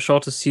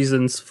shorter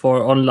seasons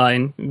for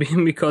online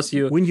because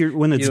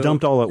when it's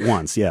dumped all at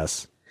once.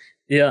 Yes.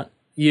 Yeah.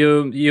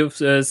 You've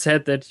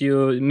said that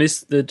you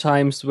missed the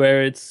times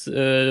where it's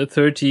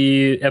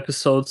 30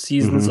 episode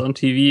seasons on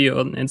TV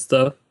and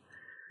stuff.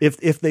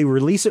 If they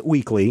release it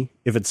weekly,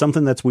 if it's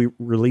something that's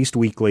released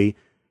weekly,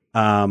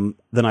 then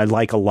I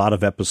like a lot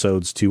of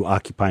episodes to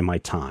occupy my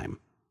time,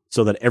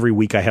 so that every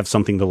week I have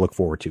something to look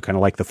forward to, kind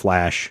of like The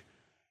Flash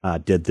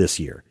did this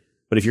year.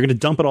 But if you're going to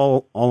dump it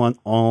all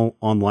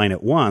online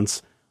at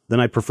once,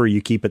 then I prefer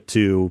you keep it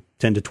to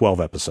 10 to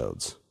 12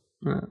 episodes.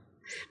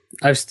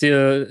 I've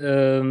still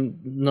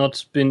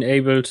not been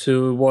able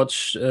to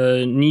watch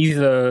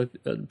neither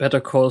Better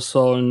Call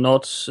Saul nor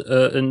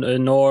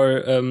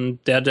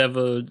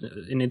Daredevil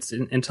in its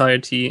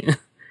entirety.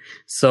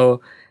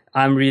 So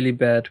I'm really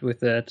bad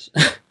with that.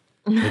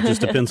 It just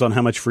depends on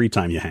how much free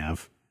time you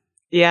have.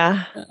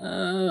 Yeah.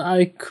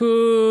 I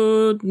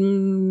could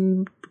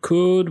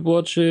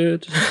watch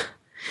it.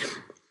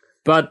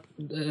 But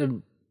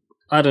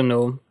I don't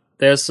know.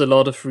 There's a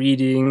lot of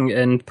reading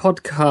and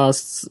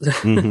podcasts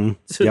to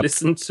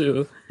listen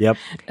to. Yep.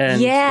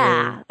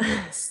 And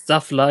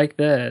stuff like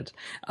that.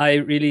 I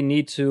really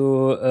need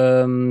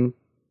to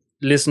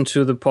listen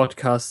to the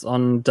podcasts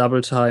on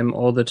double time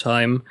all the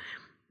time.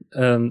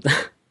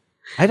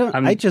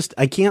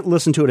 I can't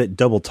listen to it at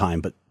double time,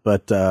 but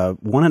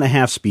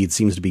 1.5 speed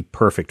seems to be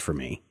perfect for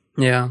me.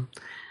 Yeah.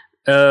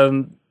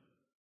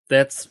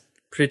 That's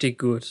pretty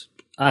good.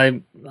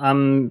 I'm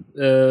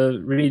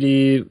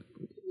really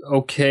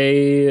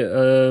okay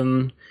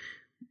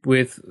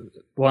with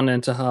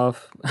 1.5.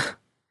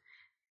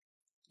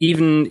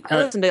 Even I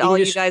listen to all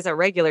you guys at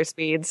regular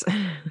speeds.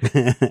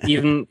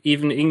 even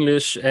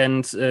English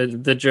and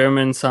the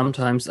German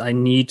sometimes I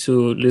need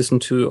to listen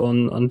to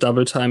on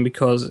double time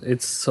because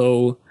it's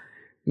so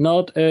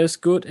not as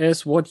good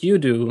as what you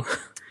do.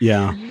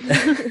 Yeah.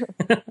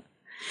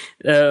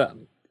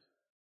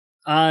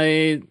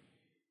 I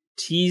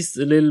teased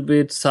a little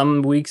bit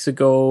some weeks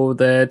ago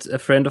that a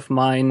friend of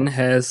mine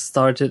has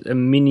started a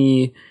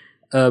mini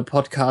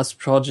podcast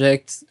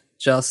project,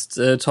 just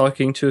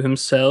talking to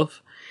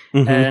himself.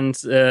 And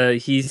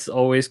he's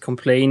always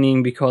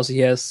complaining because he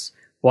has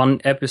one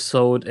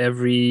episode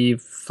every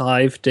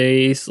 5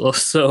 days or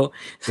so.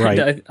 Right.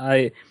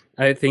 And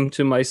I think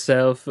to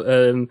myself,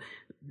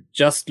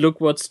 just look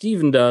what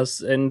Steven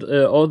does and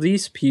all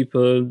these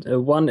people,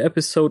 one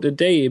episode a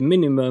day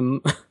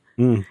minimum.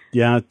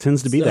 Yeah, it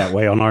tends to be that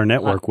way on our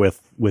network with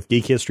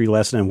Geek History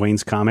Lesson and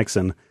Wayne's Comics.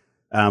 And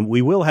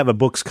we will have a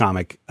books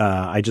comic.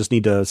 I just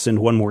need to send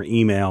one more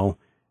email,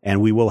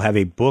 and we will have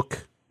a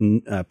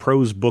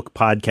prose book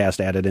podcast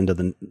added into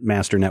the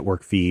Master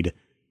Network feed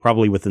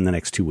probably within the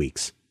next 2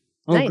 weeks.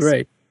 Oh, nice.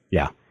 Great.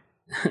 Yeah.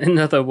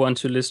 Another one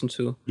to listen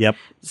to. Yep.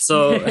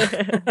 So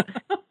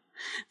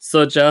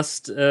so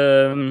just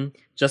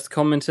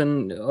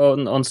commenting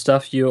on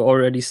stuff you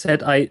already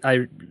said.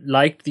 I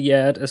liked the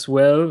ad as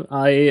well.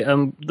 I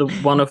am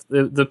one of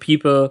the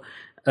people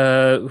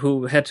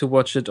who had to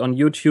watch it on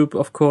YouTube,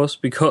 of course,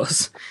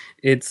 because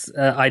it's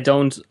I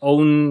don't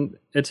own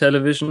a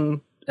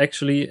television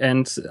actually,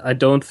 and I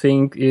don't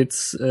think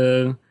it's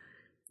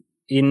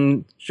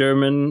in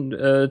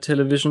German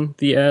television,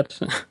 the ad.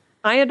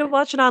 I had to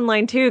watch it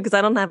online too because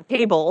I don't have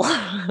cable.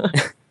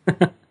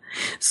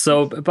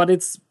 So, but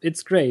it's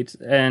great,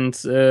 and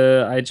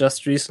I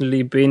just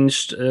recently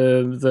binged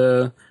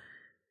the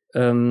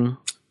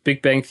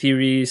Big Bang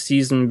Theory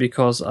season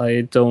because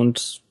I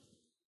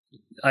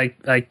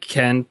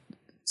can't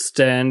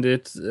stand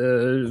it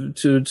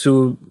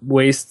to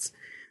waste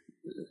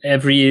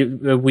every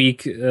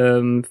week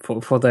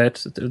for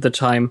the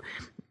time.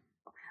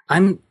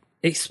 I'm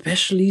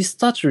especially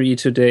stuttery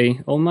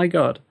today. Oh my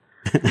god.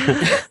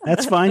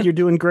 That's fine. You're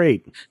doing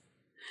great.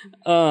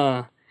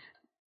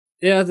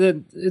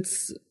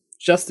 It's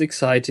just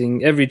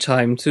exciting every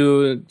time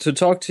to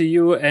talk to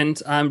you,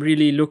 and I'm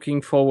really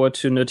looking forward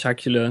to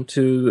Nerdtacular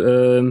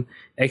to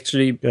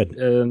actually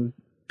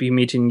be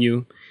meeting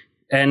you.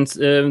 And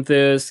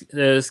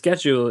the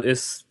schedule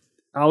is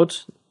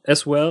out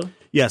as well.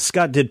 Yeah,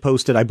 Scott did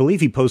post it. I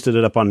believe he posted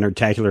it up on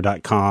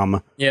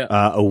nerdtacular.com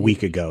a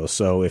week ago.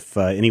 So if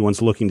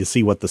anyone's looking to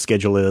see what the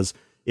schedule is,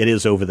 it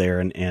is over there,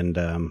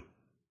 and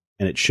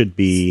it should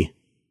be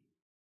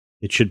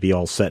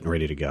all set and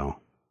ready to go.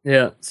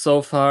 Yeah,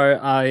 so far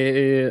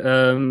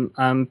I'm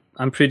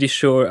pretty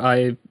sure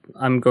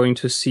I'm going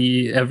to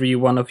see every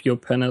one of your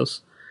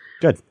panels.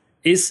 Good.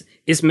 Is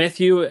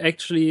Matthew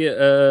actually?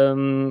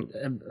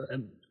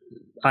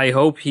 I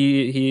hope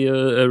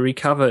he'll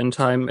recover in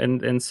time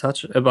and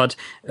such. But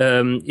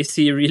is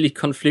he really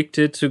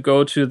conflicted to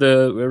go to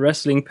the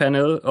wrestling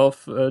panel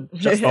of?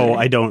 Oh,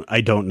 I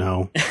don't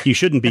know. He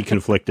shouldn't be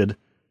conflicted,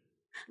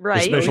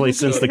 right? Especially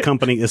since the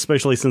company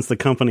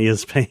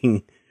is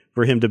paying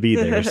for him to be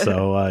there.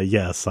 So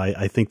yes,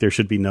 I think there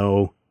should be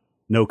no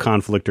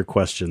conflict or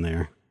question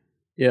there.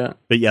 Yeah,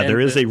 but yeah, there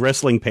is a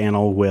wrestling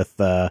panel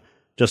with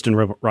Justin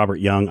Robert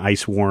Young,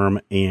 Ice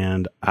Worm,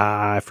 and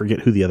I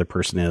forget who the other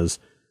person is.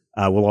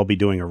 We'll all be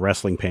doing a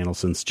wrestling panel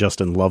since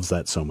Justin loves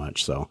that so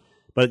much. So,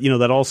 but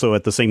that also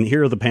at the same,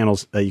 here are the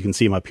panels. You can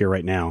see them up here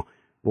right now.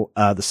 Well,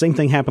 the same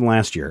thing happened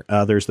last year.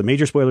 There's the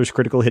Major Spoilers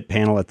Critical Hit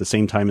panel at the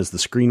same time as the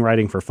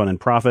Screenwriting for Fun and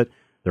Profit,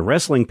 the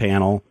wrestling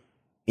panel,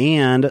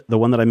 and the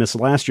one that I missed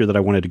last year that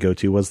I wanted to go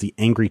to was the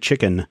Angry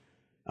Chicken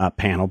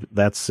panel.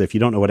 That's, if you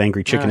don't know what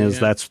Angry Chicken is,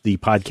 that's the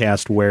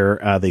podcast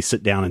where they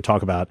sit down and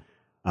talk about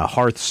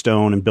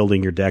Hearthstone and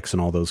building your decks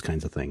and all those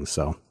kinds of things.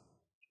 So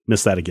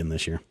missed that again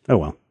this year. Oh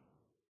well.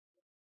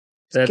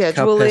 That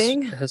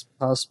scheduling cup has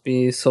passed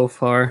me so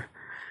far.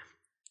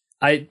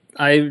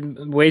 I'm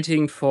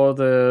waiting for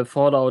the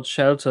Fallout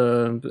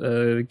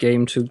Shelter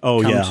game to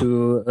come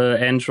to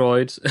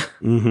Android.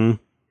 Mm-hmm.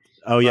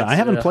 Oh yeah, I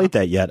haven't played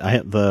that yet. I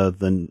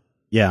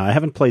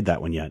haven't played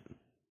that one yet.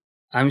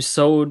 I'm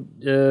so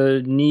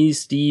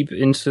knees deep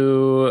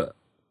into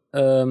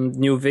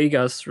New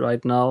Vegas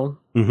right now.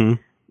 Mm-hmm.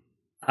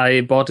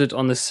 I bought it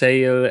on a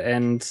sale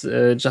and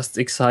just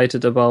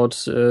excited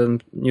about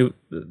new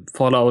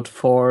Fallout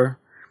 4,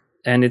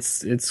 and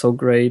it's so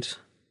great.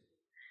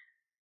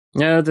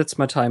 Yeah, that's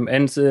my time,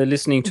 and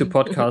listening to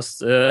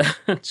podcasts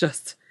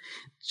just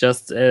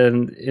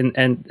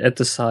at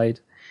the side.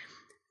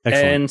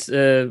 Excellent.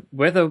 And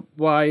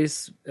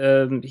weather-wise,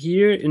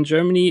 here in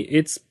Germany,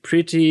 it's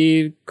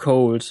pretty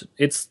cold.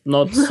 It's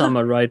not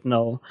summer right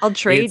now. I'll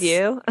trade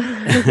you.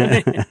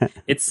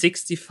 It's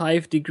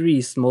 65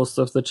 degrees most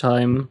of the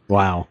time.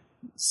 Wow.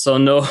 So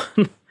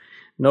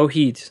no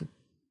heat.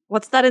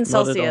 What's that in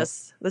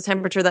Celsius? The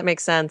temperature that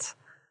makes sense.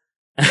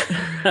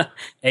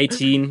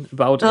 18,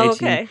 about 18.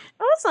 Okay.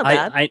 Oh, that's not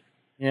bad.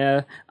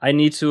 I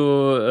need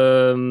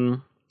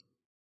to.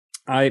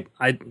 I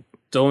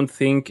don't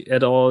think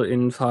at all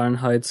in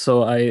Fahrenheit,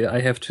 so I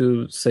have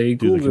to say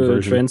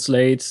Google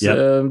Translate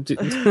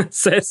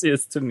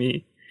Celsius to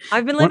me.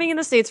 I've been living in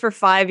the States for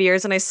 5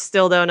 years and I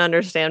still don't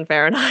understand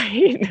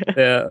Fahrenheit.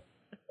 Yeah.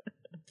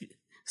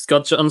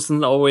 Scott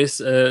Johnson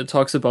always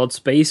talks about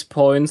space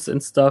points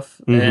and stuff,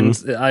 and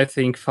I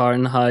think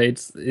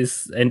Fahrenheit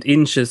and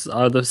inches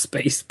are the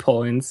space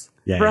points.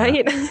 Yeah,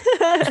 right?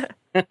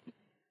 Yeah.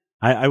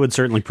 I would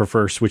certainly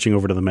prefer switching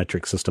over to the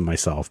metric system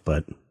myself,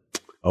 but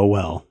oh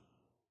well.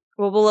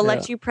 Well, we'll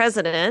elect you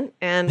president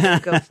and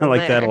go from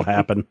like there. that'll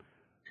happen.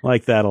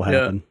 Like that'll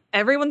happen.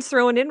 Everyone's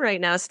throwing in right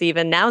now,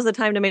 Steven. Now's the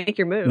time to make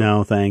your move.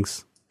 No,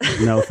 thanks.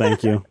 No,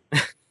 thank you.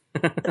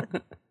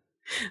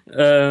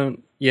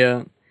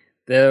 Yeah.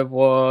 There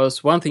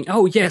was one thing.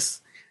 Oh,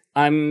 yes.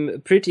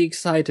 I'm pretty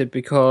excited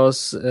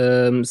because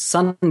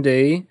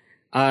Sunday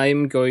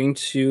I'm going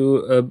to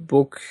a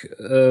book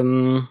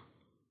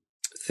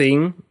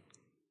thing.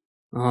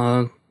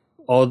 All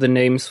the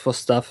names for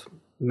stuff.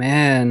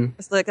 Man.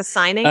 It's like a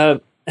signing?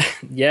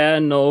 Yeah,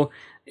 no.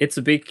 It's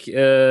a big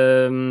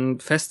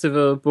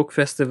festival, book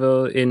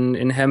festival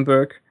in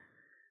Hamburg.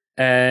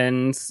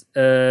 And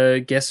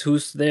guess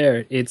who's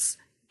there? It's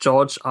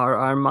George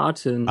R.R.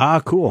 Martin. Ah,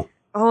 cool.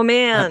 Oh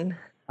man.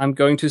 I'm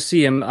going to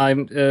see him.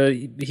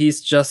 He's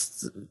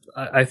just,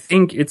 I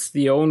think it's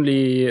the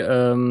only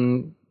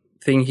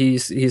thing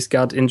he's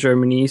got in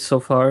Germany so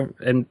far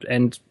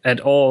and at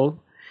all.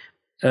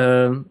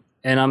 And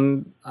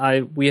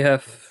we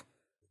have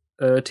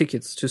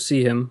tickets to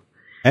see him.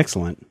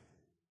 Excellent.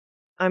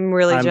 I'm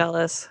really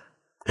jealous.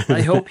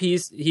 I hope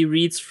he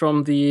reads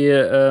from the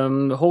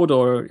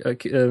Hodor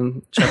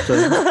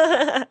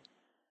chapter.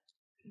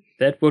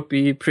 That would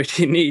be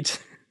pretty neat.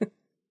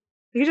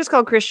 You just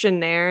call Christian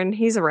Nairn.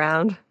 He's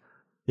around.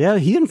 Yeah,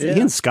 he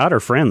and Scott are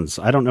friends.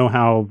 I don't know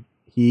how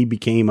he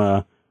became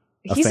a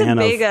fan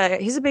of...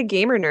 He's a big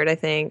gamer nerd, I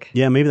think.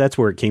 Yeah, maybe that's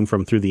where it came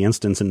from, through the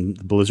instance and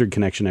the Blizzard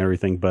connection and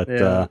everything. But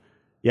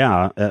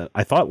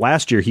I thought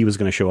last year he was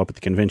going to show up at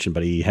the convention,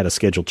 but he had a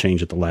schedule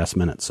change at the last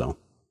minute, so...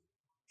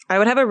 I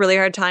would have a really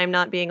hard time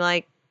not being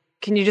like,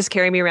 can you just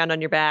carry me around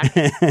on your back,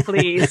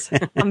 please?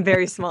 I'm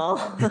very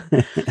small.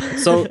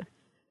 So,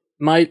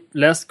 my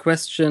last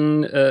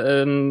question,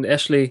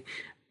 Ashley.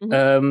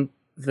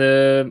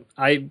 Mm-hmm.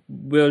 I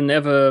will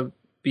never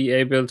be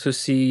able to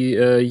see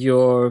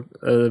your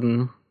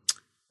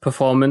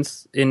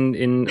performance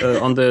in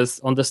on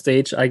the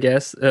stage, I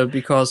guess,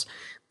 because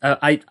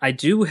I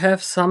do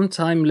have some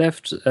time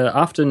left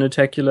after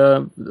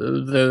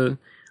Nutacular.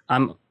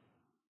 I'm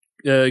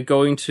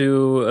going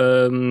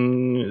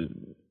to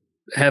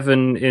have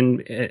an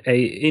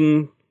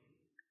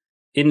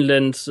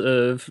inland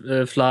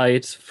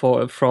flight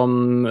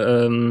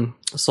from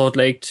Salt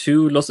Lake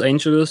to Los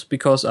Angeles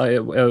because I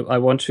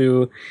want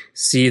to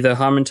see the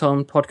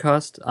Harmontown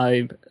podcast.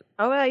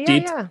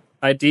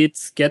 I did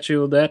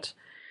schedule that,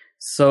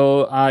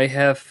 so I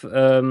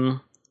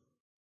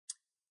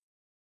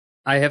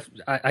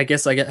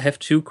guess I have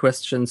two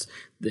questions.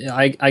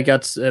 I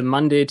got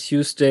Monday,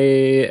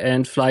 Tuesday,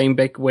 and flying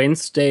back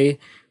Wednesday.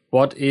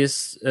 What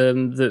is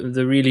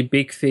the really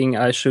big thing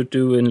I should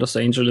do in Los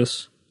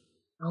Angeles?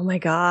 Oh my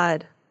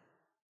God.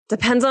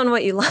 Depends on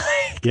what you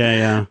like.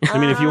 Yeah. I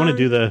mean, if you want to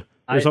do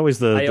there's always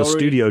the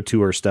studio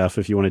tour stuff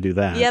if you want to do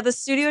that. Yeah, the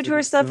studio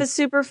tour stuff is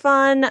super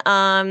fun.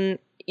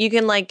 You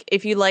can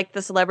if you like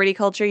the celebrity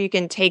culture, you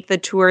can take the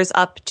tours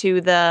up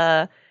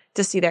to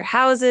see their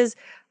houses.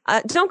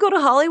 Don't go to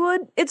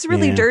Hollywood. It's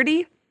really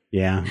dirty.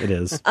 Yeah, it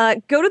is.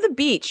 Go to the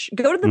beach.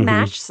 Go to the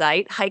MASH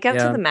site. Hike out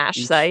to the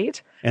MASH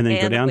site. And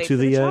then go down to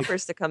the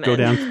choppers to come go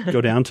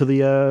down to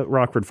the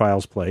Rockford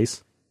Files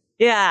place.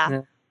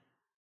 Yeah.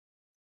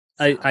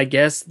 I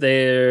guess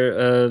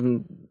they're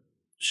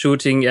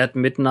shooting at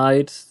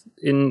midnight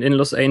in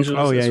Los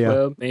Angeles as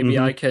well. Maybe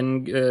I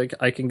can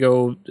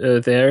go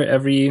there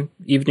every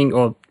evening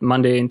or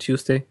Monday and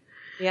Tuesday.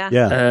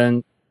 Yeah.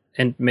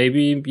 And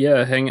maybe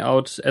hang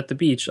out at the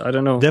beach. I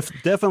don't know.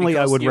 Definitely,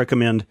 I would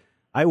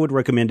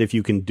recommend if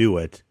you can do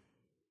it.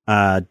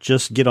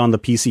 Just get on the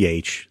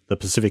PCH, the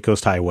Pacific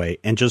Coast Highway,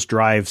 and just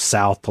drive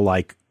south to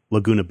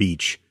Laguna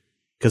Beach.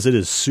 Because it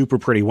is super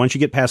pretty once you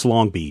get past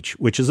Long Beach,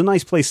 which is a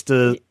nice place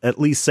to at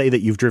least say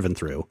that you've driven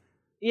through.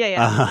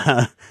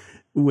 Yeah.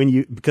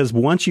 Because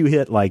once you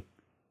hit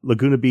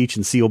Laguna Beach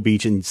and Seal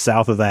Beach and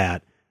south of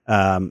that,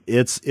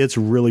 it's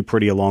really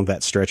pretty along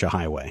that stretch of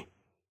highway.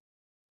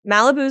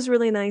 Malibu's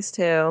really nice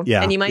too.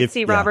 Yeah. And you might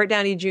see Robert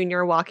Downey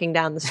Jr. walking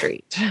down the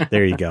street.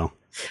 There you go.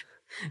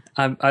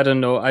 I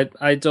don't know.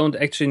 I don't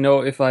actually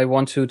know if I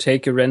want to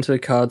take a rental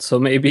card, so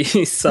maybe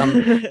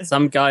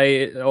some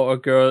guy or a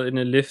girl in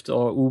a Lyft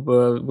or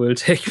Uber will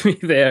take me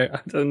there.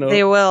 I don't know.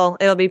 They will.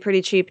 It'll be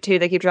pretty cheap too.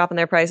 They keep dropping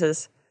their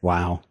prices.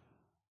 Wow.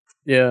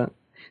 Yeah.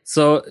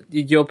 So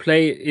your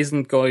play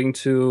isn't going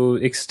to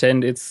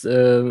extend its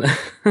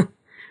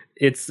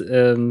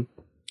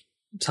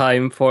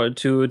time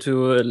to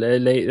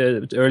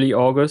late early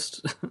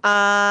August?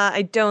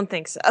 I don't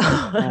think so.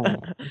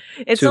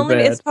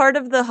 It's part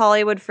of the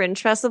Hollywood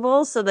Fringe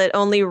Festival, so that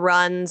only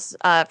runs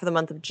for the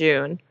month of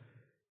June.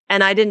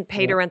 And I didn't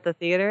pay to rent the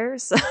theater,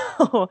 so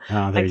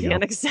I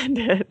can't extend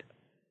it.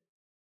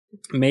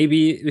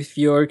 Maybe if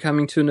you're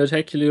coming to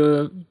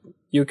Nutacular,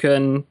 you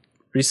can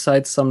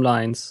recite some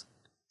lines.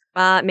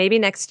 Maybe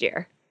next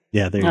year.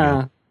 Yeah, there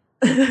you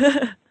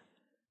go.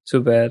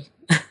 Too bad.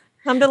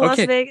 Come to Las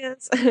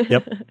Vegas.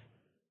 Yep.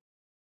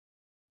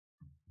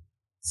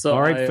 So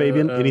all right,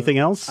 Fabian, anything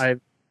else? I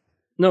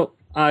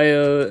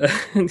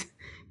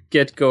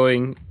get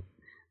going.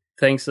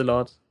 Thanks a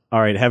lot.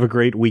 All right, have a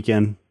great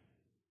weekend.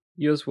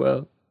 You as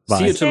well. Bye.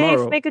 See you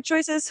tomorrow. Make good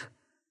choices.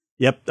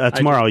 Yep,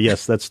 tomorrow.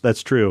 Yes,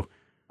 that's true.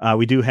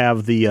 We do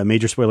have the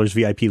Major Spoilers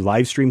VIP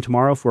live stream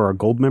tomorrow for our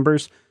gold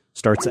members.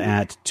 Starts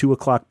at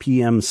 2:00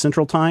 p.m.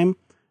 Central Time.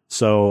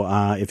 So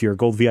if you're a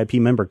Gold VIP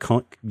member,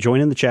 join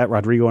in the chat.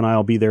 Rodrigo and I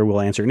will be there. We'll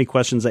answer any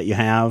questions that you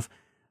have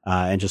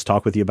and just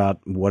talk with you about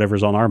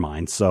whatever's on our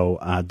mind. So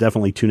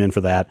definitely tune in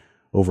for that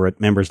over at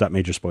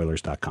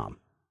members.majorspoilers.com.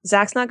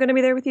 Zach's not going to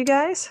be there with you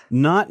guys?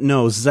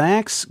 No.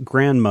 Zach's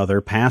grandmother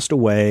passed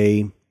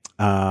away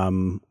a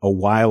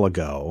while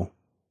ago.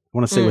 I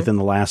want to say within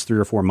the last 3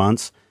 or 4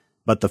 months.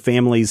 But the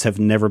families have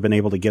never been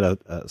able to get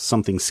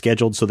something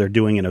scheduled. So they're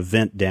doing an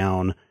event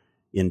down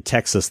in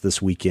Texas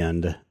this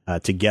weekend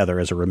together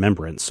as a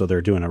remembrance. So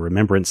they're doing a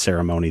remembrance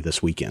ceremony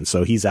this weekend.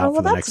 So he's out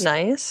for the next...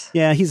 nice.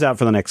 Yeah, he's out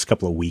for the next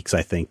couple of weeks,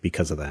 I think,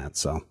 because of that.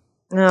 So.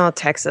 Oh,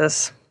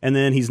 Texas. And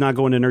then he's not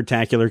going to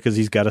Nerdtacular because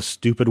he's got a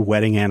stupid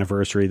wedding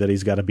anniversary that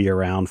he's got to be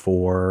around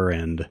for.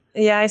 And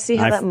yeah, I see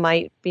how that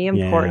might be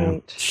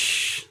important.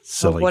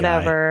 Silly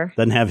whatever.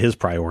 Guy. Doesn't have his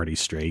priorities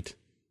straight.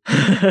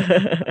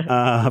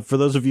 For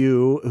those of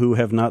you who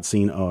have not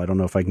seen, I don't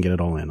know if I can get it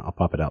all in. I'll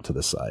pop it out to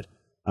this side.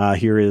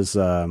 Here is,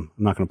 I'm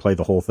not going to play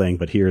the whole thing,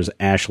 but here's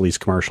Ashley's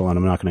commercial, and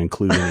I'm not going to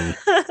include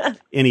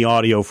any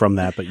audio from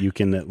that, but you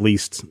can at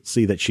least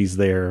see that she's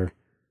there.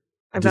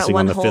 I've got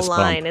one whole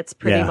line. It's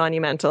pretty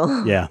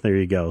monumental. Yeah, there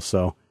you go.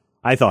 So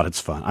I thought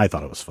it's fun. I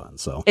thought it was fun.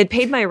 So it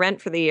paid my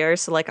rent for the year,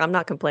 so like I'm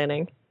not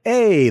complaining.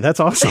 Hey, that's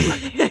awesome.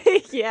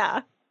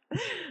 Yeah.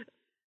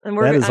 And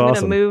I'm going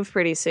to move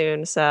pretty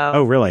soon, so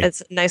oh, really?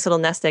 It's a nice little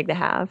nest egg to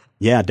have.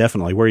 Yeah,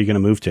 definitely. Where are you going to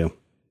move to?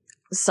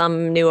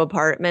 Some new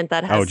apartment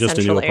that has just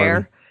central a new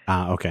air.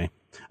 Apartment. Okay.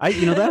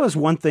 That was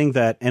one thing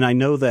that, and I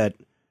know that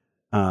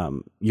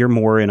you're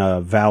more in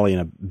a valley, in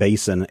a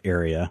basin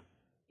area.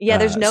 Yeah,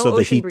 there's no so ocean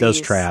the heat breeze,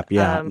 does trap.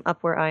 Yeah,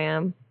 up where I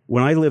am.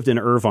 When I lived in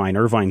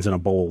Irvine's in a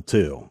bowl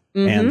too.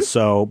 Mm-hmm. And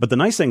so, but the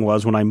nice thing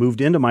was when I moved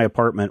into my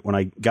apartment, when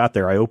I got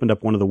there, I opened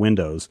up one of the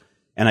windows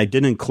and I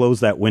didn't close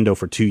that window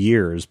for 2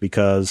 years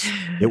because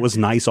it was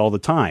nice all the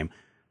time.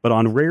 But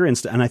on rare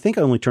instant, and I think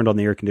I only turned on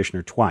the air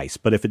conditioner twice,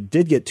 but if it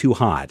did get too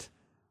hot,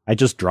 I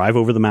just drive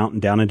over the mountain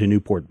down into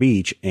Newport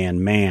Beach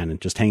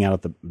and just hang out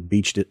at the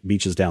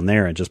beaches down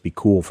there and just be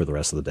cool for the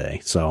rest of the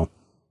day. So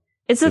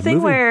it's the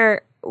thing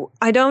where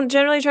I don't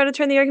generally try to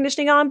turn the air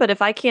conditioning on, but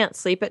if I can't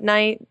sleep at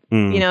night,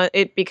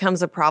 it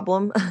becomes a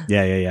problem.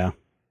 Yeah.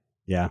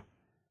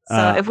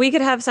 So if we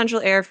could have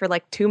central air for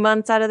like 2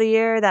 months out of the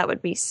year, that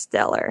would be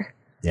stellar.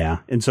 Yeah.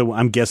 And so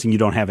I'm guessing you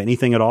don't have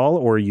anything at all,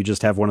 or you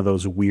just have one of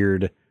those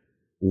weird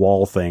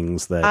wall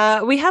things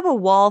that... we have a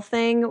wall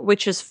thing,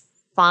 which is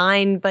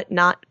fine, but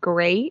not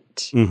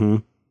great.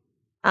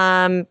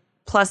 Mm-hmm.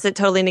 Plus it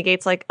totally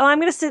negates like, I'm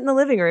going to sit in the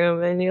living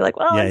room. And you're like,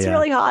 well, it's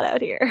really hot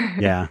out here.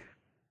 Yeah.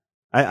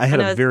 I had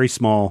a very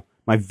small,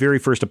 my very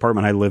first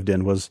apartment I lived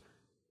in was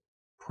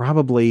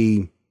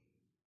probably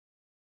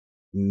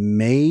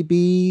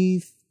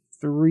maybe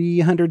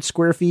 300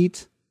 square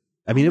feet.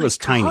 I mean, it was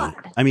tiny.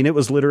 I mean, it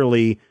was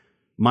literally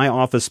my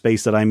office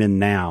space that I'm in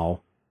now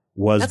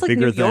was That's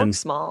bigger like New York than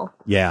small.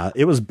 Yeah,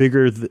 it was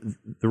bigger. The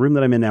room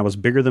that I'm in now was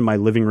bigger than my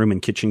living room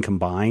and kitchen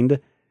combined.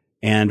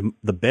 And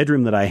the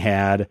bedroom that I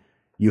had,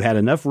 you had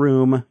enough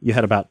room. You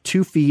had about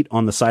 2 feet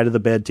on the side of the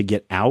bed to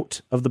get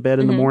out of the bed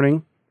in the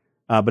morning.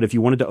 But if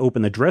you wanted to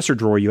open the dresser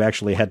drawer, you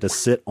actually had to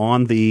sit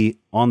on the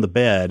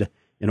bed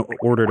in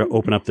order to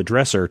open up the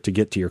dresser to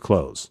get to your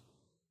clothes.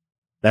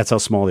 That's how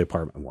small the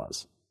apartment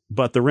was.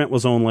 But the rent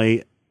was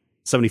only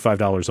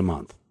 $75 a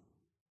month.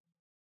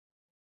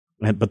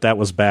 But that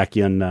was back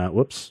in, that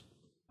was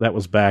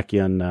back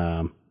in,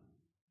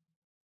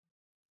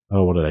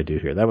 what did I do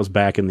here? That was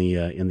back in the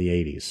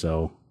 80s.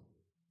 So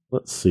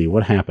let's see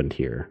what happened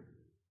here.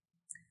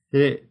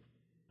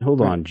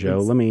 Hold on, Joe.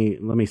 Let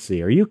me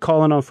see. Are you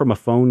calling on from a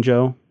phone,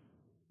 Joe?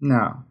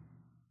 No.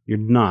 You're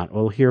not.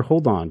 Well, here,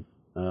 hold on.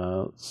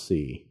 Let's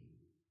see.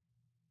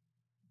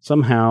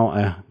 Somehow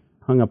I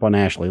hung up on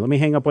Ashley. Let me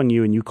hang up on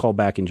you and you call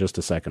back in just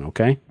a second,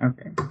 okay?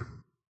 Okay.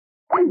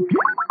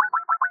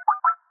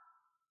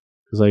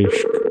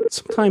 Because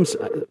sometimes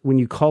when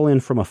you call in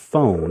from a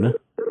phone...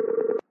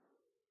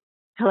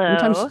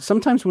 Hello?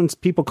 Sometimes when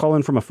people call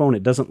in from a phone,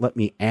 it doesn't let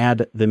me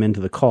add them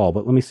into the call.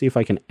 But let me see if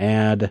I can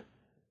add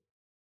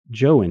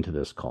Joe into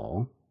this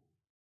call.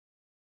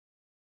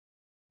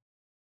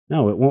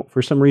 No, it won't.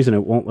 For some reason,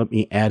 it won't let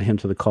me add him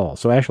to the call.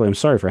 So, Ashley, I'm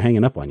sorry for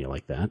hanging up on you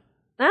like that.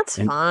 That's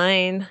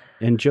fine.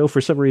 And Joe, for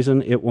some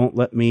reason, it won't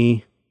let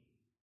me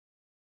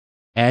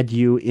add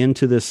you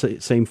into this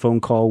same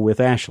phone call with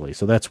Ashley.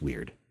 So that's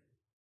weird.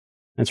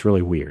 That's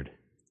really weird.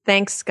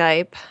 Thanks,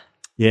 Skype.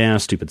 Yeah,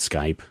 stupid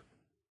Skype.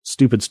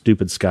 Stupid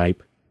Skype.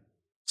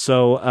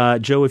 So,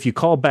 Joe, if you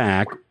call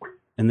back,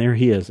 and there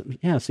he is.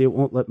 Yeah, see, it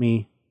won't let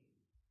me.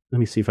 Let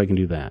me see if I can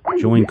do that.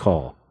 Join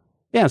call.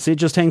 Yeah, see, it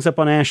just hangs up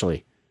on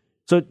Ashley.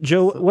 So,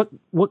 Joe,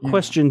 what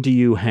question do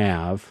you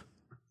have?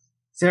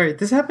 Sorry,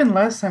 this happened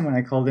last time when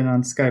I called in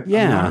on Skype.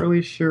 Yeah. I'm not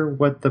really sure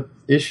what the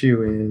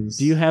issue is.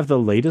 Do you have the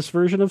latest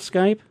version of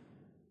Skype?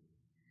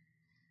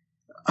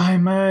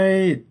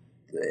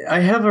 I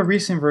have a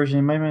recent version.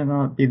 It might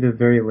not be the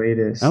very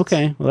latest.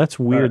 Okay, well, that's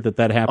weird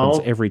that happens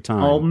every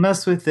time. I'll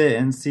mess with it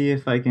and see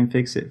if I can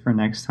fix it for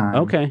next time.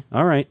 Okay,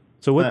 all right.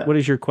 So what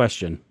is your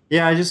question?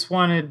 Yeah, I just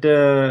wanted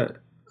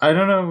I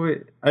don't know.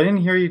 I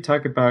didn't hear you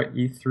talk about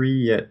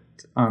E3 yet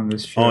on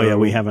this show. Oh, yeah,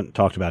 we haven't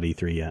talked about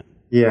E3 yet.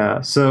 Yeah,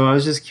 so I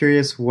was just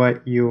curious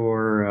what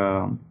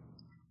your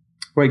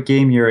what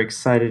game you're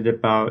excited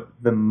about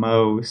the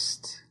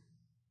most.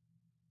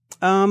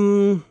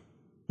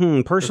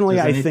 Personally,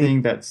 I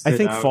think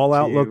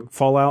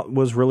Fallout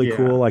was really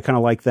cool. I kind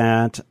of like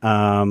that.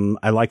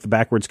 I like the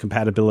backwards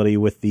compatibility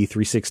with the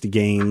 360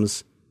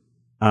 games.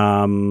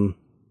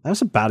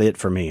 That's about it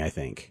for me, I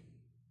think.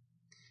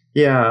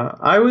 Yeah,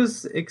 I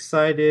was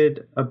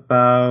excited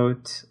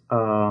about.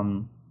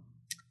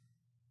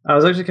 I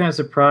was actually kind of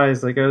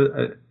surprised. Like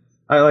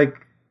I like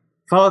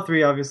Fallout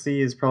 3.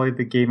 Obviously, is probably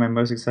the game I'm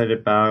most excited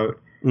about,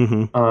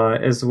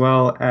 as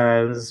well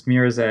as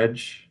Mirror's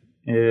Edge.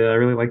 I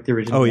really like the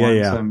original one.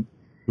 Yeah. So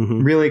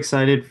Really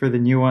excited for the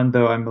new one,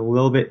 though I'm a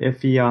little bit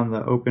iffy on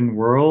the open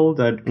world.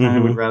 I'd kind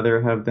of would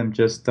rather have them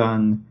just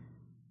done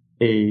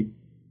a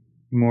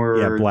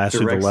more blast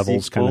through the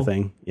levels sequel, kind of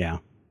thing. Yeah.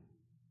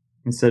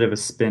 Instead of a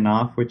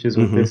spin-off, which is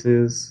what this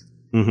is.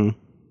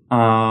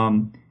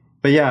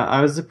 But yeah,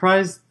 I was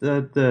surprised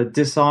that the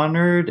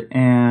Dishonored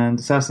and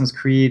Assassin's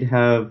Creed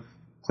have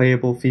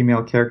playable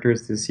female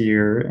characters this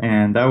year,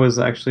 and that was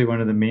actually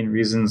one of the main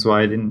reasons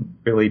why I didn't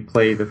really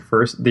play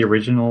the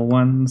original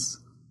ones.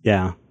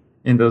 Yeah.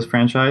 In those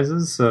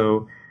franchises,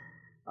 so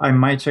I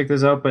might check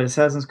those out. But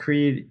Assassin's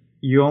Creed,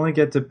 you only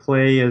get to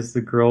play as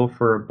the girl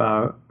for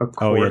about a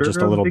quarter. Oh yeah,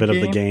 just a little bit of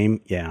the game.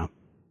 Yeah.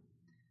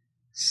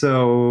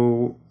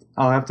 So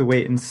I'll have to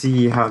wait and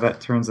see how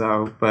that turns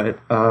out. But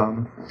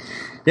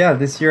yeah,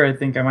 this year I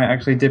think I might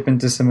actually dip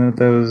into some of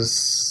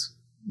those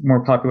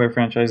more popular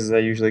franchises I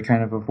usually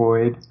kind of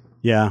avoid.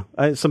 Yeah,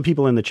 some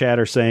people in the chat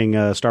are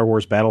saying Star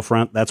Wars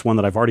Battlefront. That's one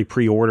that I've already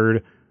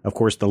pre-ordered. Of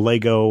course, the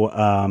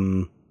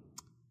Lego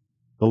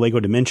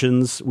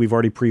Dimensions we've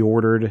already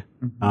pre-ordered.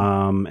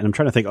 And I'm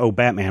trying to think. Oh,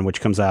 Batman,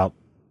 which comes out.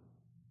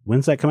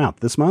 When's that come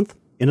out? This month?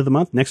 End of the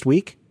month? Next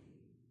week?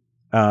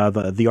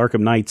 The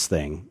Arkham Knights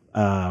thing.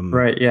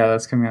 Right, yeah,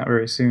 that's coming out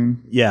very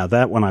soon. Yeah,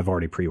 that one I've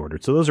already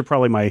pre-ordered. So those are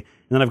probably and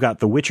then I've got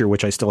The Witcher,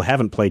 which I still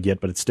haven't played yet,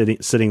 but it's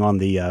sitting on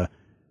the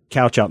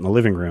couch out in the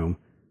living room.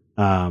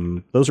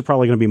 Those are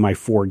probably going to be my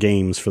 4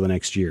 games for the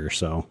next year,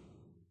 so.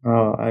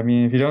 Oh, I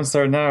mean, if you don't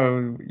start now,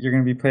 you're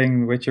going to be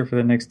playing The Witcher for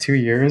the next 2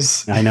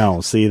 years. I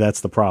know. See,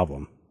 that's the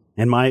problem.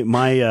 And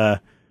my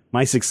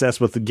success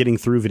with getting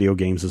through video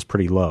games is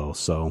pretty low,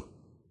 so.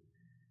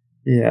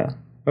 Yeah.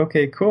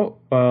 Okay,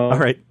 cool. Well, all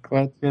right.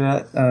 Glad to hear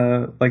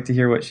that. Like to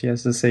hear what she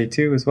has to say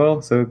too as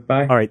well. So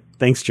bye. All right.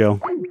 Thanks,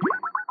 Joe.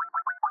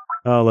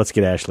 Oh, let's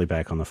get Ashley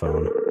back on the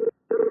phone.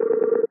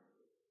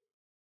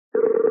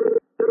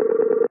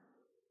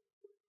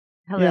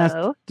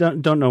 Hello. Yeah,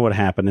 don't know what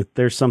happened.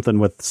 There's something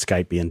with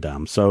Skype being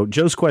dumb. So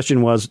Joe's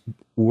question was,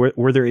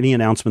 were there any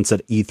announcements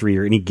at E3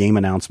 or any game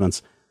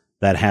announcements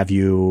that have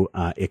you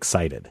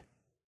excited?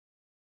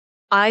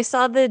 I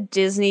saw the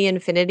Disney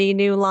Infinity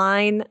new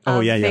line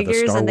of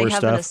figures, the Star and they Wars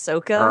have stuff.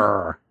 an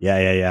Ahsoka.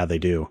 Yeah, they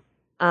do.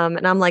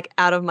 And I'm like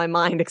out of my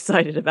mind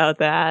excited about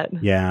that.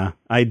 Yeah,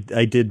 I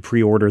did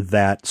pre-order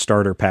that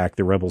starter pack,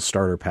 the Rebels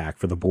starter pack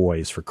for the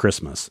boys for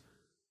Christmas.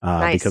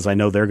 Nice. Because I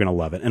know they're going to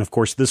love it. And of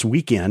course, this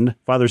weekend,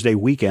 Father's Day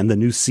weekend, the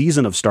new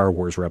season of Star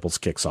Wars Rebels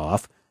kicks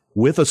off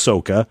with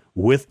Ahsoka,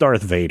 with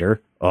Darth Vader.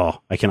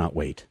 Oh, I cannot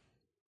wait.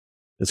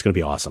 It's going to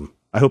be awesome.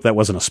 I hope that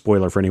wasn't a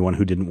spoiler for anyone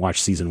who didn't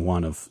watch season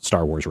 1 of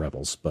Star Wars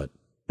Rebels, but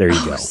there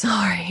you go.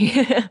 Sorry.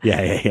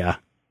 Yeah.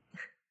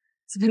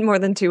 It's been more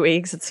than 2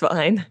 weeks. It's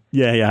fine.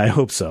 Yeah, I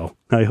hope so.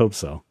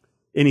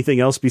 Anything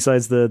else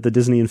besides the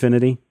Disney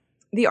Infinity?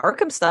 The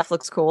Arkham stuff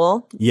looks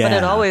cool. Yeah. But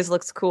it always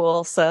looks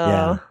cool, so.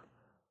 Yeah.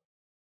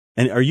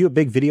 And are you a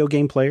big video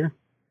game player?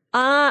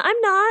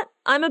 I'm not.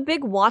 I'm a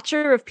big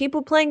watcher of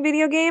people playing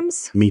video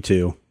games. Me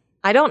too.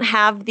 I don't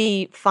have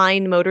the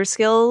fine motor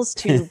skills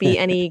to be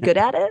any good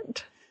at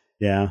it.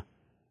 Yeah.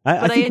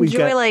 But I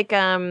enjoy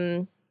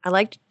I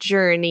liked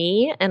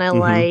Journey and I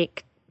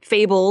like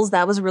Fables.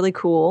 That was really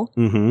cool.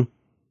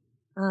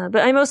 Mm-hmm.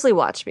 But I mostly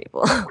watch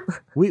people.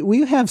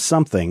 we have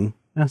something.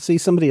 See,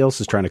 somebody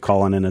else is trying to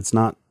call in and it's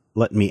not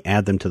letting me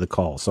add them to the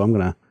call. So I'm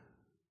going to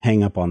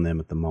hang up on them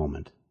at the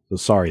moment. So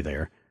sorry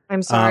there.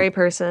 I'm sorry,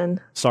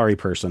 person. Sorry,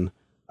 person.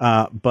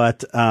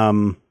 But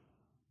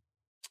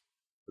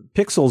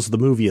Pixels, the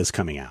movie, is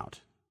coming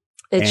out.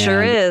 It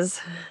sure is.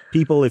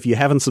 People, if you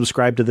haven't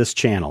subscribed to this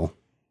channel,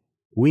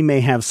 we may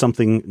have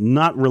something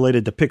not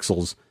related to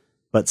Pixels,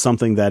 but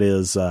something that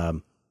is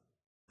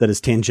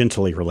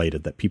tangentially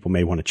related that people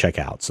may want to check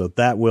out. So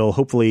that will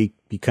hopefully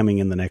be coming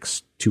in the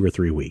next 2 or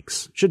 3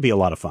 weeks. Should be a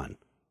lot of fun.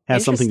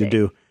 Has something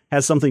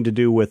to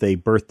do with a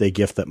birthday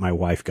gift that my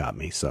wife got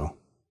me. So,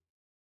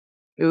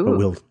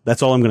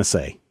 that's all I'm going to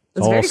say.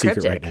 It's all secret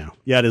cryptic right now.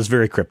 Yeah, it is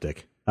very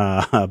cryptic.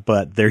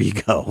 But there you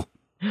go.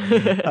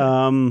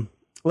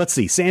 Let's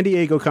see. San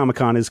Diego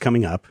Comic-Con is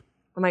coming up.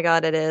 Oh my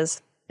God, it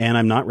is. And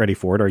I'm not ready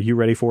for it. Are you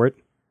ready for it?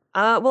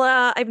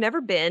 I've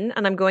never been,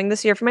 and I'm going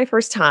this year for my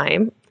first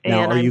time.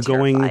 Now, and I'm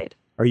terrified.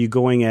 Are you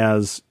going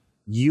as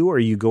you, or are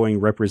you going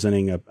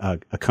representing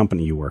a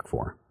company you work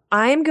for?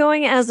 I'm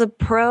going as a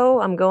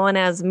pro. I'm going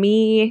as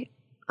me.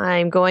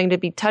 I'm going to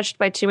be touched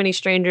by too many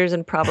strangers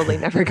and probably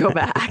never go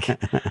back.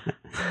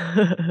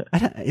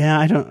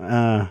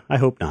 I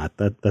hope not.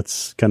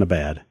 That's kind of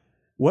bad.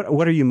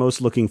 What are you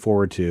most looking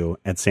forward to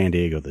at San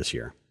Diego this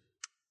year?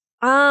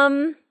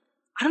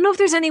 I don't know if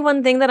there's any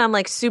one thing that I'm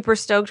like super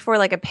stoked for,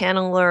 like a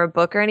panel or a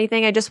book or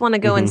anything. I just want to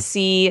go and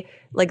see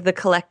like the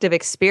collective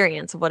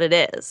experience of what it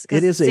is.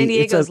 It is San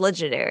Diego's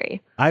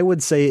legendary. I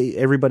would say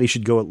everybody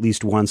should go at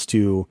least once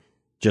to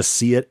just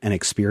see it and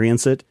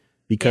experience it,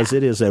 because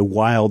it is a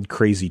wild,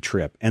 crazy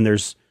trip. And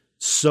there's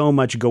so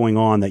much going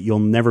on that you'll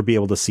never be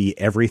able to see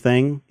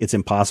everything. It's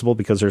impossible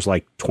because there's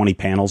like 20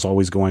 panels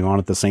always going on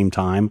at the same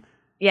time.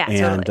 Yeah,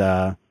 and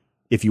totally.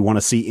 If you want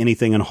to see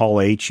anything in Hall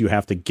H, you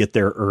have to get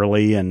there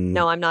early and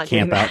I'm not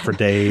camp out for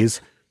days.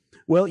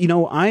 Well,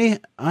 I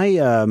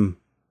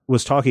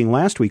was talking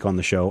last week on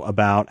the show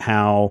about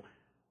how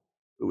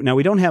now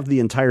we don't have the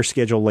entire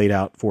schedule laid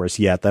out for us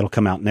yet. That'll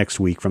come out next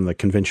week from the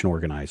convention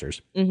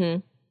organizers. Mm-hmm.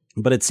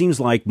 But it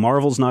seems like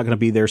Marvel's not going to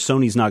be there.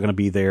 Sony's not going to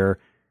be there.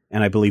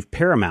 And I believe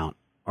Paramount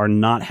are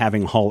not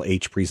having Hall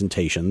H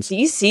presentations.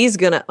 DC's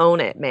going to own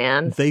it,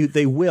 man.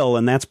 They will.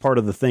 And that's part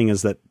of the thing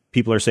is that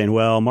people are saying,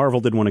 well, Marvel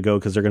didn't want to go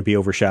because they're going to be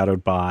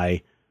overshadowed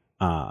by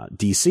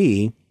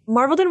DC.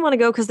 Marvel didn't want to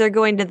go because they're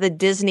going to the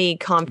Disney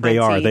conference.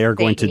 They are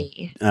going to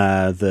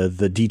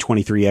the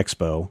D23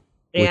 Expo,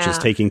 which is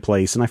taking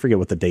place. And I forget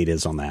what the date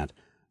is on that.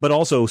 But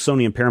also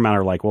Sony and Paramount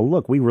are like, well,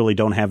 look, we really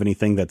don't have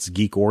anything that's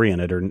geek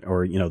oriented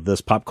or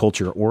this pop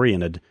culture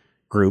oriented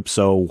group.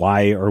 So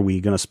why are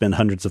we going to spend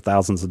hundreds of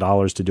thousands of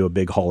dollars to do a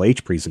big Hall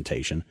H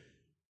presentation?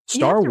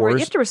 Star Wars. You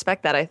have to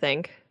respect that, I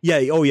think. Yeah.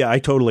 Oh, yeah. I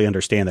totally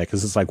understand that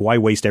because it's like, why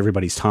waste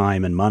everybody's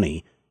time and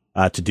money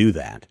to do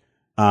that?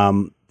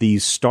 The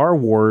Star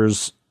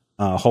Wars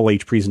Hall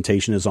H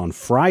presentation is on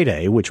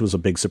Friday, which was a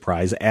big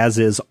surprise, as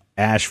is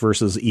Ash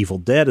versus Evil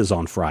Dead is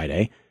on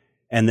Friday.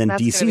 And then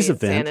That's DC's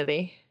event.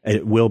 Insanity.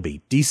 It will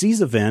be.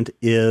 DC's event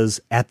is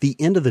at the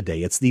end of the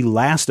day. It's the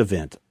last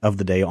event of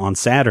the day on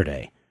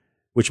Saturday,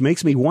 which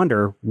makes me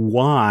wonder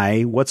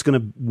what's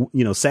going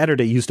to,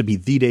 Saturday used to be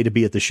the day to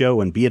be at the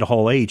show and be at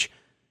Hall H.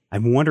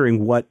 I'm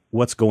wondering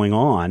what's going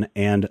on.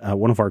 And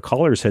one of our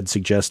callers had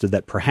suggested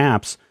that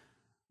perhaps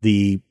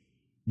the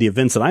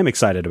events that I'm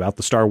excited about,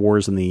 the Star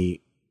Wars and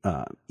the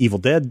Evil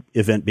Dead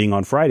event being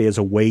on Friday, is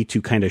a way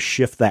to kind of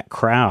shift that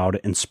crowd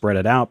and spread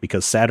it out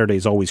because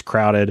Saturday's always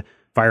crowded.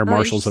 Fire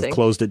marshals have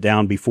closed it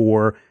down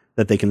before,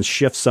 that they can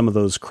shift some of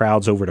those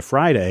crowds over to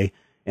Friday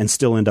and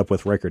still end up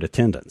with record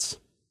attendance.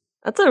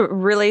 That's a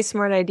really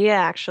smart idea,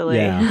 actually.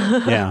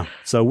 Yeah.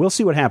 So we'll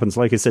see what happens.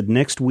 Like I said,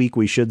 next week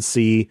we should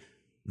see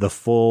the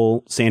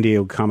full San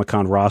Diego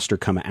Comic-Con roster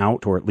come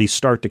out, or at least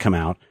start to come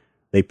out.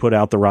 They put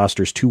out the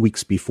rosters 2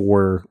 weeks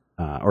before,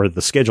 or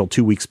the schedule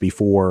 2 weeks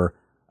before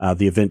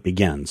the event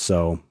begins.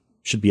 So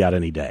should be out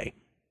any day.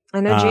 I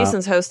know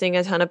Jason's hosting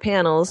a ton of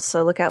panels,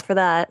 so look out for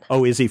that.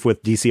 Oh, is he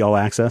with DC All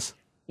Access?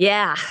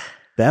 Yeah.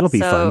 That'll be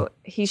fun. So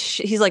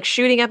he's like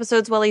shooting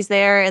episodes while he's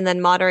there and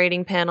then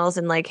moderating panels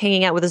and like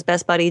hanging out with his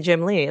best buddy,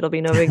 Jim Lee. It'll be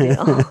no big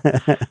deal.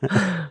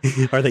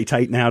 Are they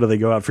tight now? Do they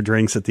go out for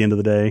drinks at the end of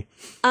the day?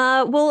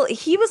 Well,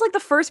 he was like the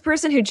first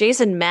person who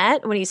Jason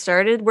met when he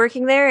started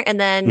working there.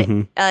 And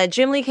then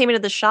Jim Lee came into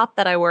the shop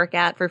that I work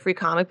at for Free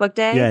Comic Book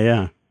Day.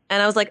 Yeah.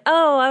 And I was like,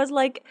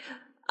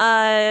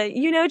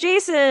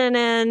 Jason,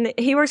 and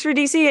he works for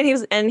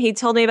DC, and he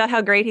told me about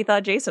how great he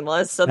thought Jason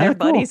was. So they're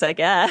buddies, I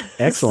guess.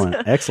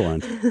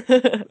 Excellent.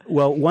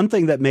 Well, one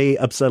thing that may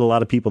upset a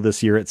lot of people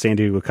this year at San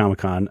Diego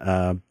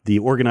Comic-Con, the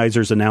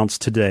organizers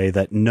announced today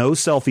that no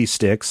selfie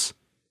sticks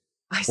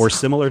or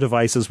similar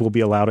devices will be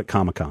allowed at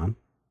Comic-Con.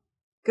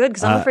 Good,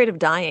 because I'm afraid of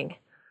dying.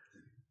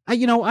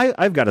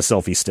 I've got a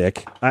selfie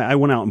stick. I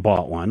went out and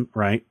bought one,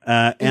 right?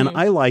 And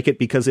I like it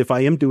because if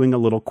I am doing a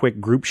little quick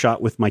group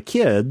shot with my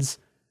kids,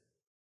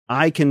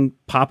 I can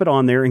pop it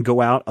on there and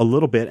go out a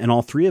little bit, and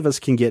all three of us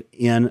can get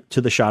into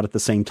the shot at the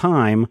same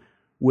time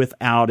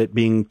without it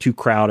being too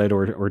crowded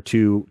or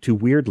too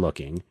weird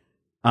looking.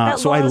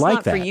 So I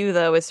like that. For you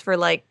though, it's for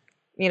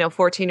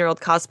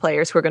 14-year-old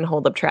cosplayers who are going to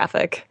hold up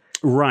traffic.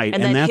 Right.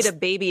 And then hit a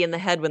baby in the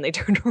head when they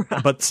turn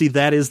around. But see,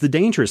 that is the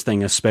dangerous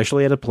thing,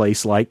 especially at a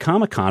place like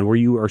Comic-Con where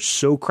you are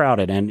so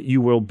crowded and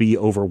you will be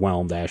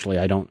overwhelmed, Ashley.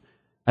 I don't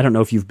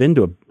know if you've been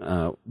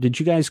to did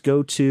you guys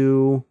go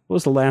to, what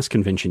was the last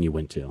convention you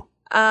went to?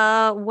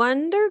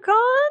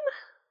 WonderCon?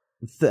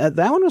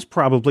 That one was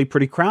probably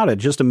pretty crowded.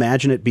 Just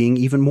imagine it being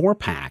even more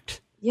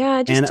packed. Yeah,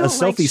 I just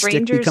don't like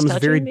strangers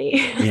touching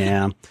me.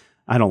 Yeah,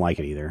 I don't like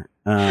it either.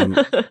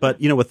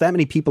 But with that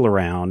many people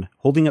around,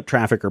 holding up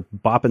traffic or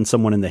bopping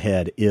someone in the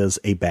head is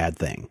a bad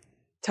thing.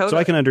 Totally. So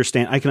I can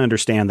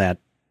understand that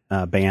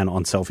ban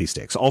on selfie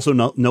sticks. Also,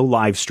 no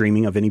live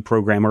streaming of any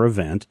program or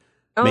event.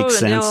 Makes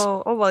sense.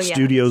 No. Oh, well, yeah.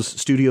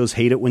 Studios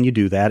hate it when you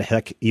do that.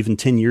 Heck, even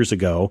 10 years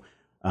ago,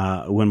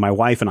 when my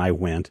wife and I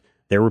went,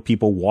 there were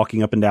people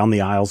walking up and down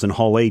the aisles in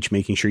Hall H,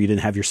 making sure you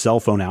didn't have your cell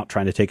phone out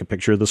trying to take a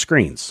picture of the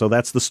screens. So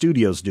that's the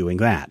studios doing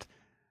that.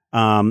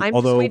 I'm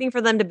just waiting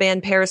for them to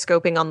ban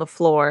periscoping on the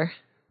floor.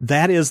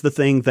 That is the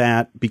thing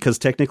because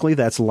technically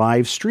that's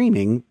live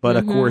streaming, but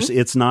of course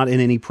it's not in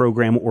any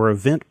program or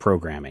event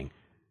programming.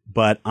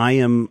 But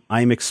I'm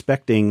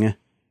expecting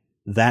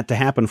that to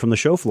happen from the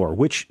show floor,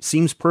 which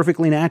seems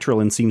perfectly natural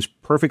and seems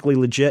perfectly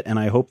legit. And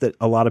I hope that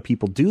a lot of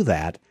people do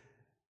that.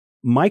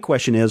 My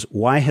question is,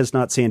 why has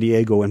not San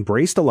Diego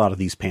embraced a lot of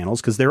these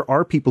panels? Because there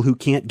are people who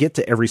can't get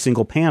to every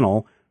single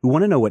panel who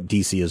want to know what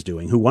DC is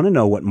doing, who want to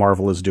know what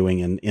Marvel is doing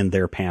in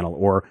their panel,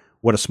 or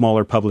what a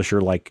smaller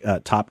publisher like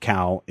Top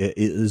Cow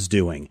is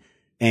doing.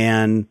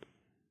 And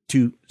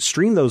to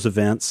stream those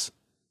events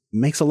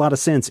makes a lot of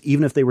sense,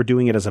 even if they were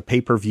doing it as a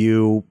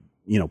pay-per-view,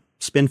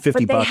 spend $50, here's your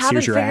access. But they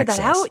haven't figured that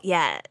out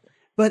yet.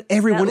 But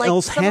everyone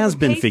else has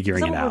been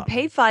figuring it out. Someone would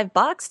pay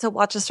 $5 to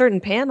watch a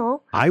certain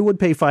panel. I would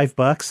pay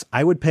 $5.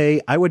 I would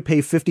pay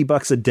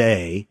 $50 a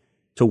day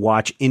to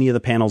watch any of the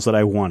panels that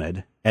I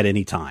wanted at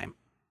any time.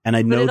 And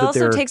I know but it that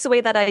also takes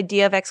away that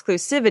idea of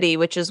exclusivity,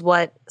 which is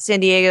what San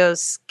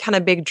Diego's kind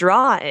of big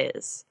draw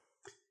is.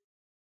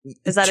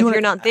 Is that if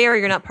you're not there,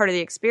 you're not part of the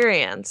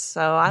experience.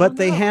 So, I don't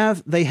know.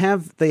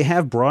 they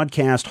have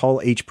broadcast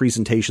Hall H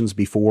presentations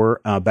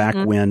before, back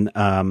when,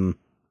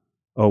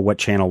 what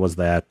channel was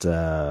that?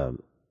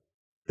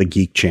 The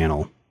Geek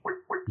Channel,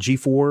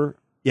 G4.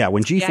 Yeah,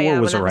 when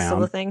G4 was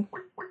around.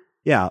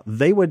 Yeah,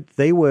 they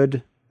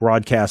would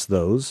broadcast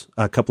those,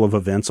 a couple of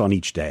events on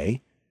each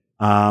day.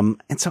 And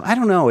so I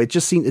don't know. It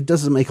just it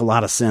doesn't make a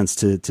lot of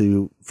sense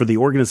for the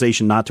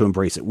organization not to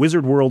embrace it.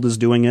 Wizard World is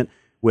doing it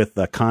with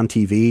Con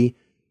TV.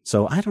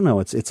 So I don't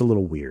know. It's a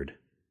little weird.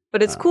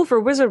 But it's cool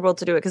for Wizard World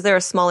to do it because they're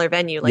a smaller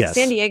venue. Like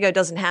San Diego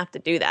doesn't have to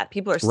do that.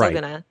 People are still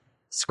going to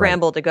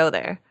scramble to go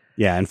there.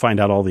 Yeah, and find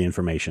out all the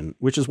information,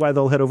 which is why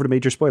they'll head over to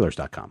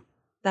majorspoilers.com.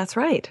 That's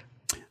right.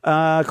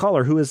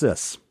 Caller, who is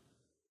this?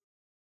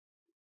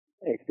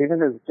 Hey, Stephen,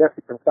 this is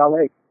Jesse from Salt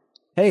Lake.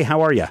 Hey,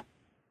 how are you?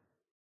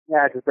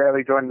 Yeah, I just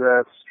barely joined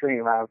the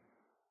stream. I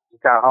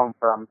just got home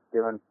from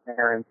doing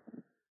errands.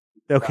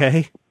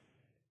 Okay.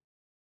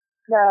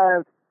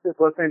 Yeah, just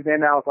listening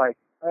in, I was like,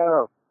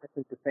 oh, that's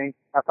interesting.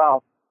 I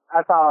thought,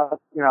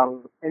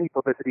 any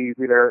publicity,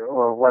 either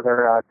or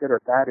whether good or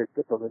bad, is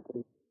good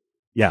publicity.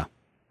 Yeah.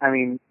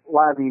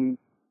 That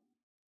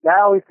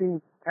always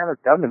seems kind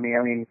of dumb to me.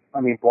 I mean,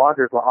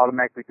 bloggers will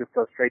automatically just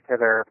go straight to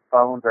their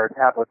phones or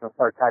tablets and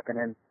start typing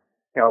in,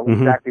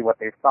 exactly what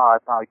they saw.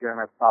 It's not like you're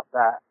going to stop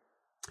that.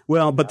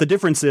 Well, but the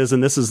difference is,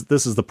 and this is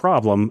the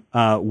problem,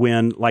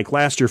 when, like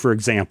last year, for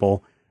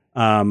example,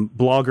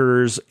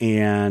 bloggers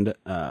and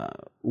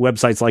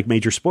websites like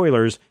Major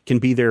Spoilers can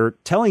be there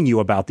telling you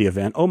about the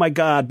event. Oh my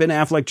God, Ben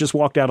Affleck just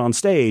walked out on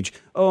stage.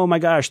 Oh my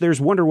gosh,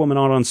 there's Wonder Woman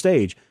on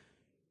stage.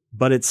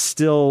 But it's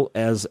still,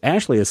 as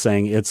Ashley is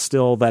saying, it's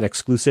still that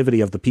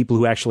exclusivity of the people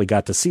who actually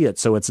got to see it.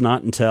 So it's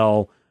not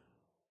until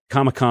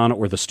Comic-Con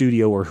or the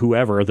studio or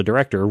whoever, the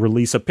director,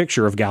 release a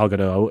picture of Gal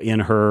Gadot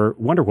in her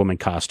Wonder Woman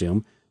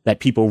costume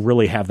that people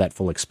really have that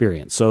full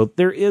experience. So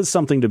there is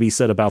something to be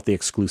said about the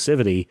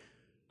exclusivity.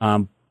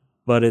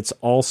 But it's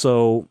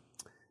also,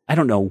 I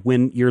don't know,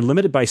 when you're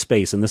limited by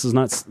space, and this is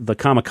not the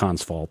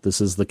Comic-Con's fault, this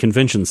is the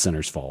convention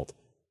center's fault.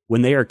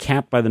 When they are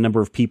capped by the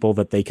number of people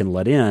that they can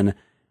let in,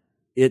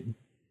 it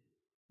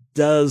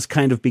does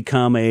kind of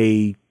become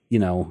a,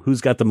 who's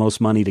got the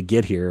most money to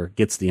get here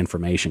gets the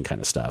information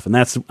kind of stuff. And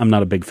that's, I'm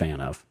not a big fan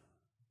of.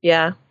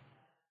 Yeah.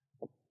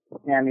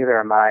 Yeah, neither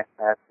am I.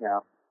 That's,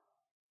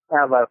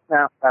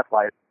 that's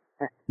life.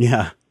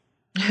 Yeah.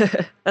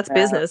 That's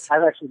business.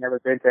 I've actually never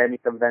been to any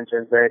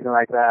conventions or anything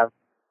like that.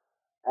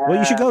 Well,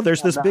 you should go.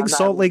 There's this big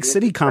Salt Lake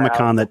City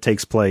Comic-Con that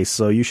takes place,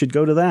 so you should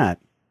go to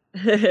that.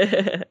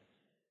 I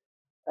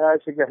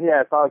should go.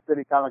 Yeah, Salt Lake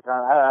City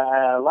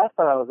Comic-Con. Last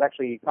time I was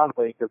actually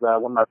contemplating because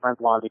one of my friends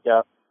wanted to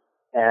go,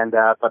 and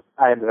but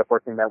I ended up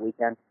working that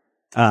weekend.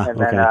 And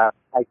then I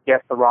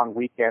guessed the wrong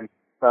weekend.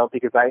 So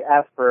because I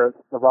asked for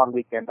the wrong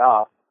weekend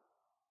off.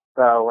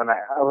 So when I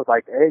was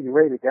like, "Hey, you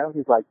ready to go?"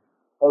 He's like,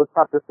 "Oh, it's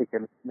not this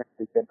weekend, it's next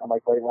weekend." I'm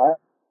like, "Wait, what?"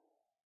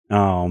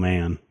 Oh,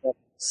 man.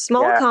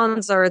 Small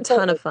cons are a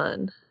ton of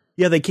fun.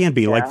 Yeah, they can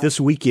be. Yeah. Like this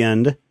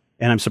weekend,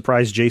 and I'm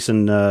surprised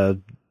Jason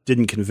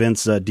didn't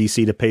convince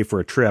DC to pay for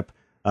a trip.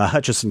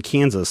 Hutchinson,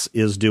 Kansas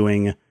is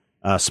doing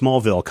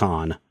Smallville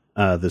Con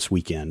this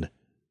weekend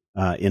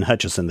in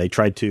Hutchinson. They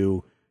tried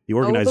to, the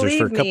organizers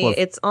for a couple of...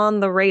 it's on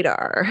the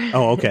radar.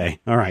 Oh, okay.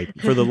 All right.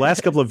 For the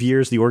last couple of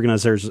years, the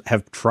organizers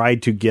have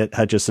tried to get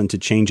Hutchinson to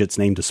change its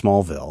name to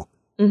Smallville.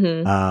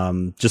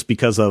 Mm-hmm. Just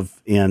because of,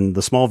 in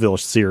the Smallville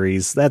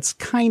series, that's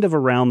kind of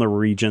around the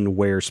region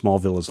where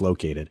Smallville is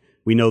located.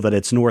 We know that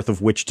it's north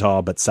of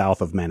Wichita, but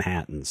south of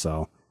Manhattan.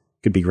 So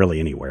could be really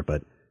anywhere,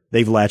 but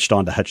they've latched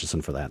on to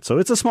Hutchinson for that. So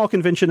it's a small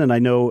convention, and I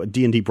know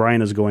D&D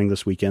Brian is going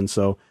this weekend.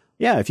 So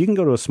yeah, if you can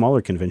go to a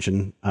smaller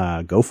convention,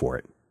 go for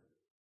it.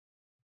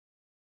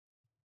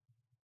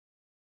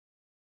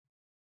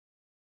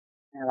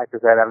 And like I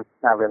said, I'm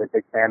not really a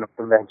big fan of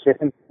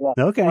conventions. Yeah.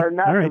 Okay. Or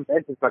not all right.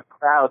 conventions, but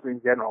crowds in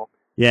general.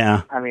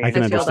 Yeah, I mean, I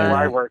can understand. Where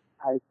I work,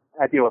 I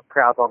deal with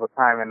crowds all the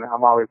time, and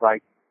I'm always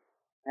like,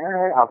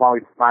 I'm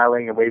always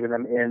smiling and waving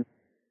them in.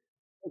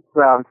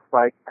 So I'm just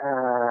like,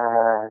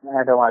 I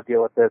don't want to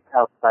deal with this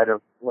outside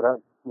of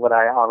what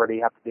I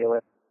already have to deal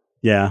with.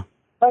 Yeah.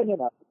 But,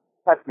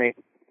 that's me.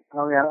 I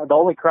mean, the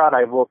only crowd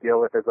I will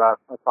deal with is a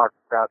soccer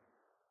crowd.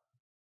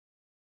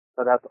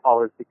 So that's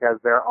always because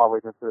they're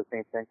always into the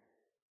same thing.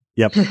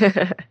 Yep.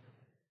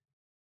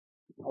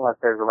 Unless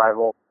there's a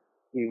rival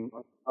team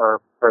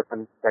or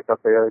person that goes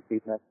to the other team,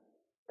 and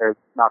there's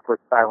not for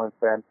silence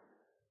and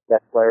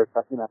death players,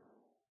 but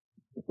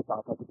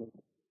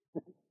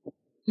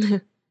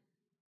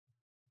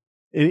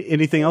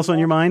Anything else on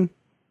your mind?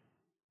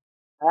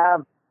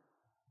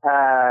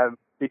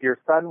 Did your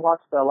son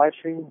watch the live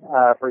stream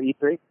for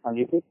E3 on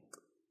YouTube?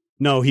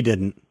 No, he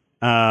didn't.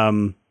 He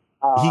kind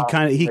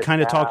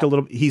of talked a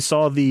little. He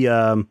saw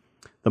the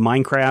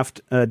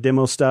Minecraft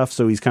demo stuff,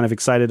 so he's kind of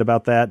excited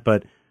about that.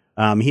 But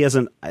he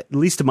hasn't, at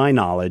least to my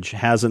knowledge,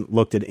 hasn't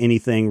looked at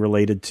anything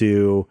related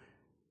to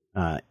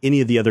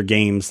any of the other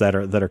games that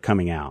are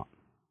coming out.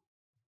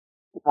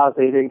 So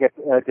he didn't get.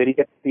 Did he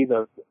get to see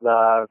the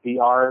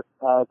VR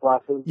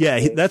glasses?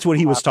 Yeah, that's what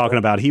he was talking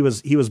about. He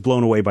was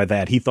blown away by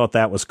that. He thought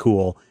that was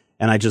cool,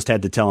 and I just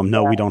had to tell him,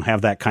 no, we don't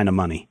have that kind of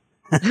money.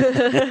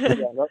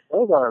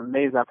 Those are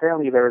amazing.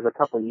 Apparently, there was a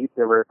couple of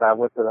YouTubers that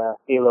went to the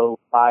Halo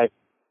 5,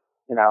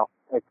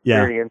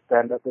 experience,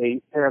 and that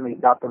they apparently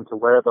got them to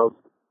wear those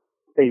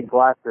same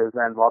glasses.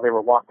 And while they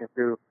were walking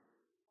through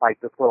like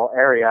this little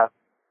area,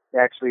 they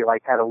actually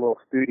like had a little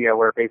studio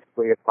where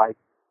basically it's like,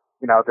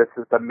 this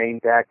is the main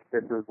deck,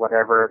 this is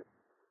whatever,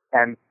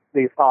 and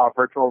they saw a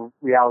virtual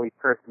reality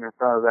person in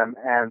front of them,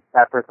 and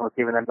that person was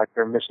giving them like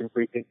their mission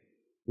briefing.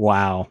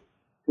 Wow,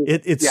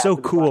 it's so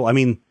cool. I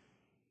mean,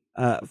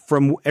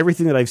 from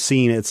everything that I've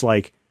seen, it's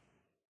like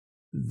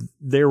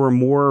there were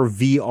more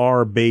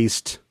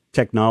VR-based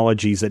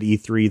technologies at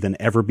E3 than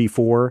ever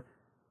before.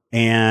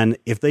 And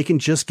if they can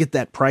just get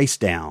that price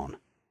down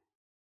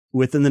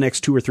within the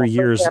next 2 or 3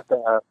 years,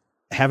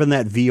 having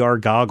that VR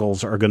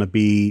goggles are going to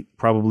be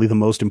probably the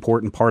most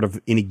important part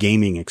of any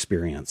gaming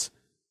experience.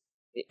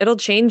 It'll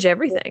change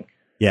everything.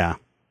 Yeah.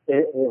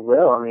 It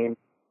will. I mean,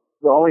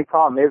 the only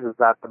problem is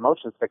that the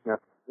motion sickness,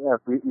 they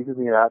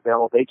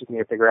just need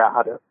to figure out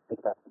how to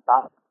make that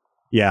stop.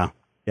 Yeah.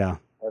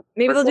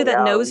 Maybe they'll do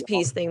that nose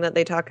piece thing that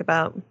they talk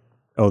about.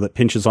 Oh, that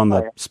pinches on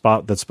the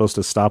spot that's supposed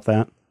to stop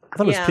that? I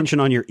thought it was pinching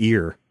on your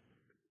ear.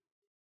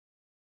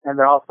 And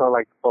they're also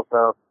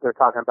they're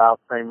talking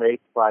about frame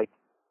rates, like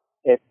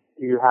if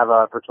you have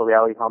a virtual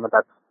reality helmet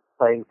that's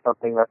playing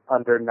something that's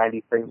under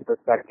 90 frames per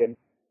second,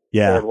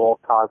 it will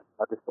cause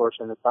a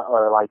distortion,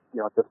 or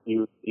just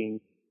you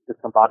being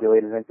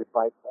discombobulated and just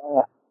like,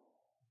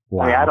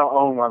 Wow. I mean, I don't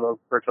own one of those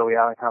virtual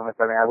reality helmets.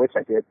 I mean, I wish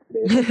I did.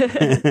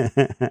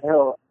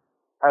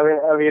 I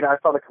mean, I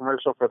saw the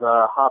commercial for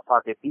the Hot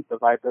Pocket pizza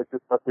bite. It's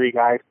just the three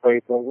guys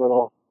played the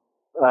little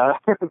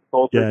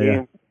soldier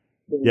game.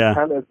 Yeah.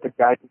 Kind of the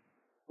guy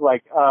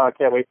like, oh, I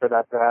can't wait for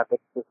that to happen.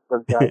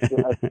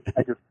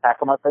 I just pack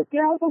them up, like,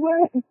 get out of the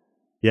way.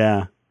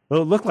 Yeah.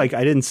 Well, it looked like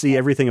I didn't see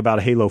everything about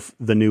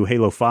the new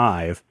Halo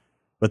 5,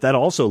 but that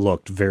also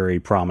looked very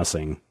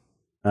promising,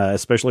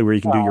 especially where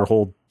you can do your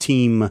whole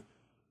team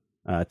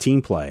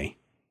play.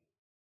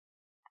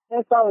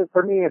 It's always,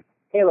 for me,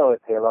 Halo is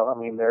Halo. I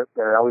mean,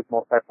 they're always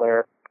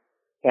multiplayer.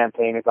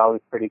 Campaign is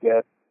always pretty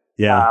good.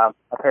 Yeah.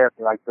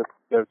 Apparently, there's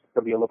going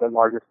to be a little bit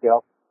larger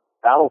scale.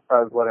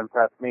 Battlefront is what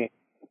impressed me.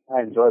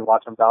 I enjoyed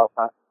watching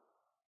Battlefront.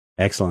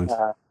 Excellent.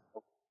 That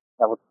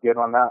was good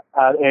on that.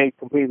 It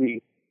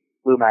completely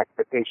blew my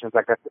expectations.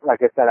 Like I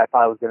said, I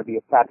thought it was going to be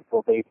a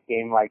tactical-based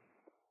game,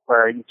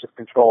 where you just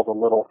control the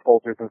little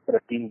soldiers instead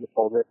of being the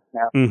soldiers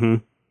now.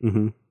 Mm-hmm.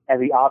 Mm-hmm.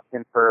 And the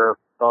option for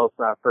both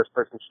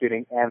first-person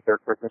shooting and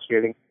third-person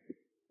shooting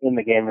in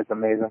the game is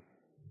amazing.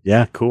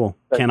 Yeah, cool.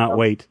 Cannot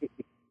wait.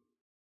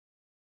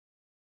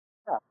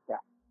 Yeah.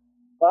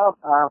 Well,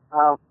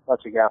 I'll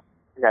let you go.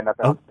 I got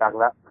nothing else to talk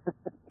about.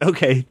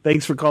 Okay,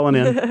 thanks for calling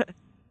in.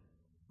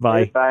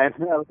 Bye. Fine.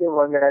 Have a good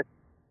one, guys.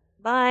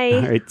 Bye.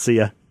 All right, see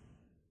ya.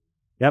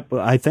 Yep,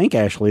 I think,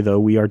 Ashley, though,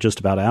 we are just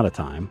about out of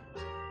time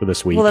for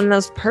this week. Well, then that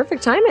was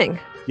perfect timing.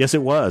 Yes,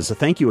 it was.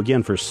 Thank you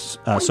again for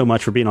so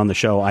much for being on the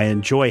show. I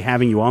enjoy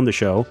having you on the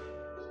show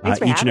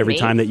each and every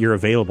time that you're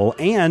available.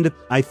 And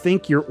I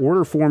think your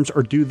order forms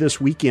are due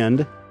this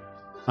weekend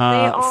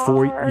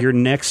for your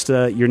next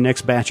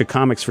batch of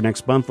comics for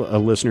next month,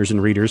 listeners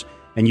and readers.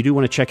 And you do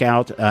want to check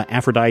out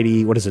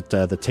Aphrodite, what is it,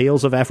 the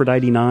Tales of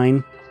Aphrodite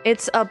 9?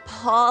 It's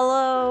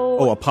Apollo.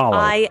 Oh, Apollo.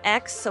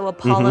 IX, so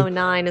Apollo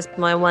 9 is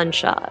my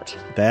one-shot.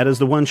 That is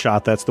the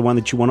one-shot. That's the one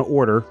that you want to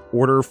order.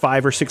 Order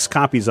 5 or 6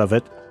 copies of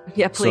it.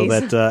 Yeah, please. So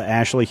that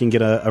Ashley can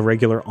get a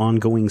regular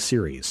ongoing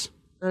series.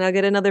 And I'll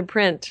get another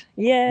print.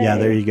 Yay. Yeah,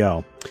 there you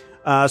go.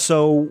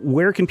 So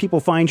where can people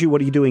find you?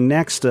 What are you doing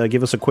next?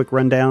 Give us a quick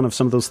rundown of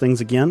some of those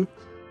things again.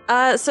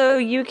 So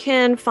you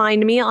can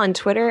find me on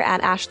Twitter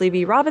at Ashley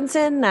V.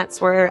 Robinson. That's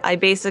where I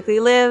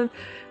basically live.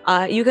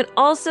 You can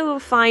also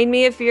find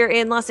me if you're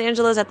in Los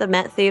Angeles at the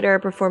Met Theater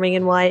performing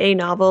in YA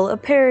novel, A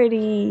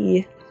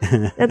Parody.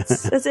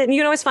 That's it. And you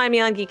can always find me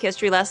on Geek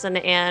History Lesson,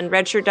 and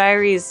Red Shirt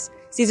Diaries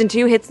Season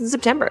 2 hits in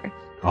September.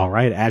 All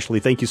right, Ashley,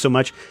 thank you so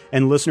much.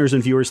 And listeners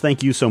and viewers,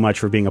 thank you so much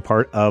for being a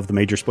part of the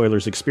Major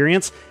Spoilers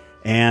experience.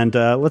 And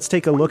let's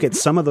take a look at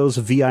some of those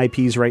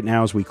VIPs right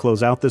now as we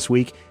close out this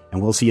week.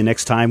 And we'll see you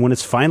next time when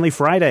it's finally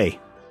Friday.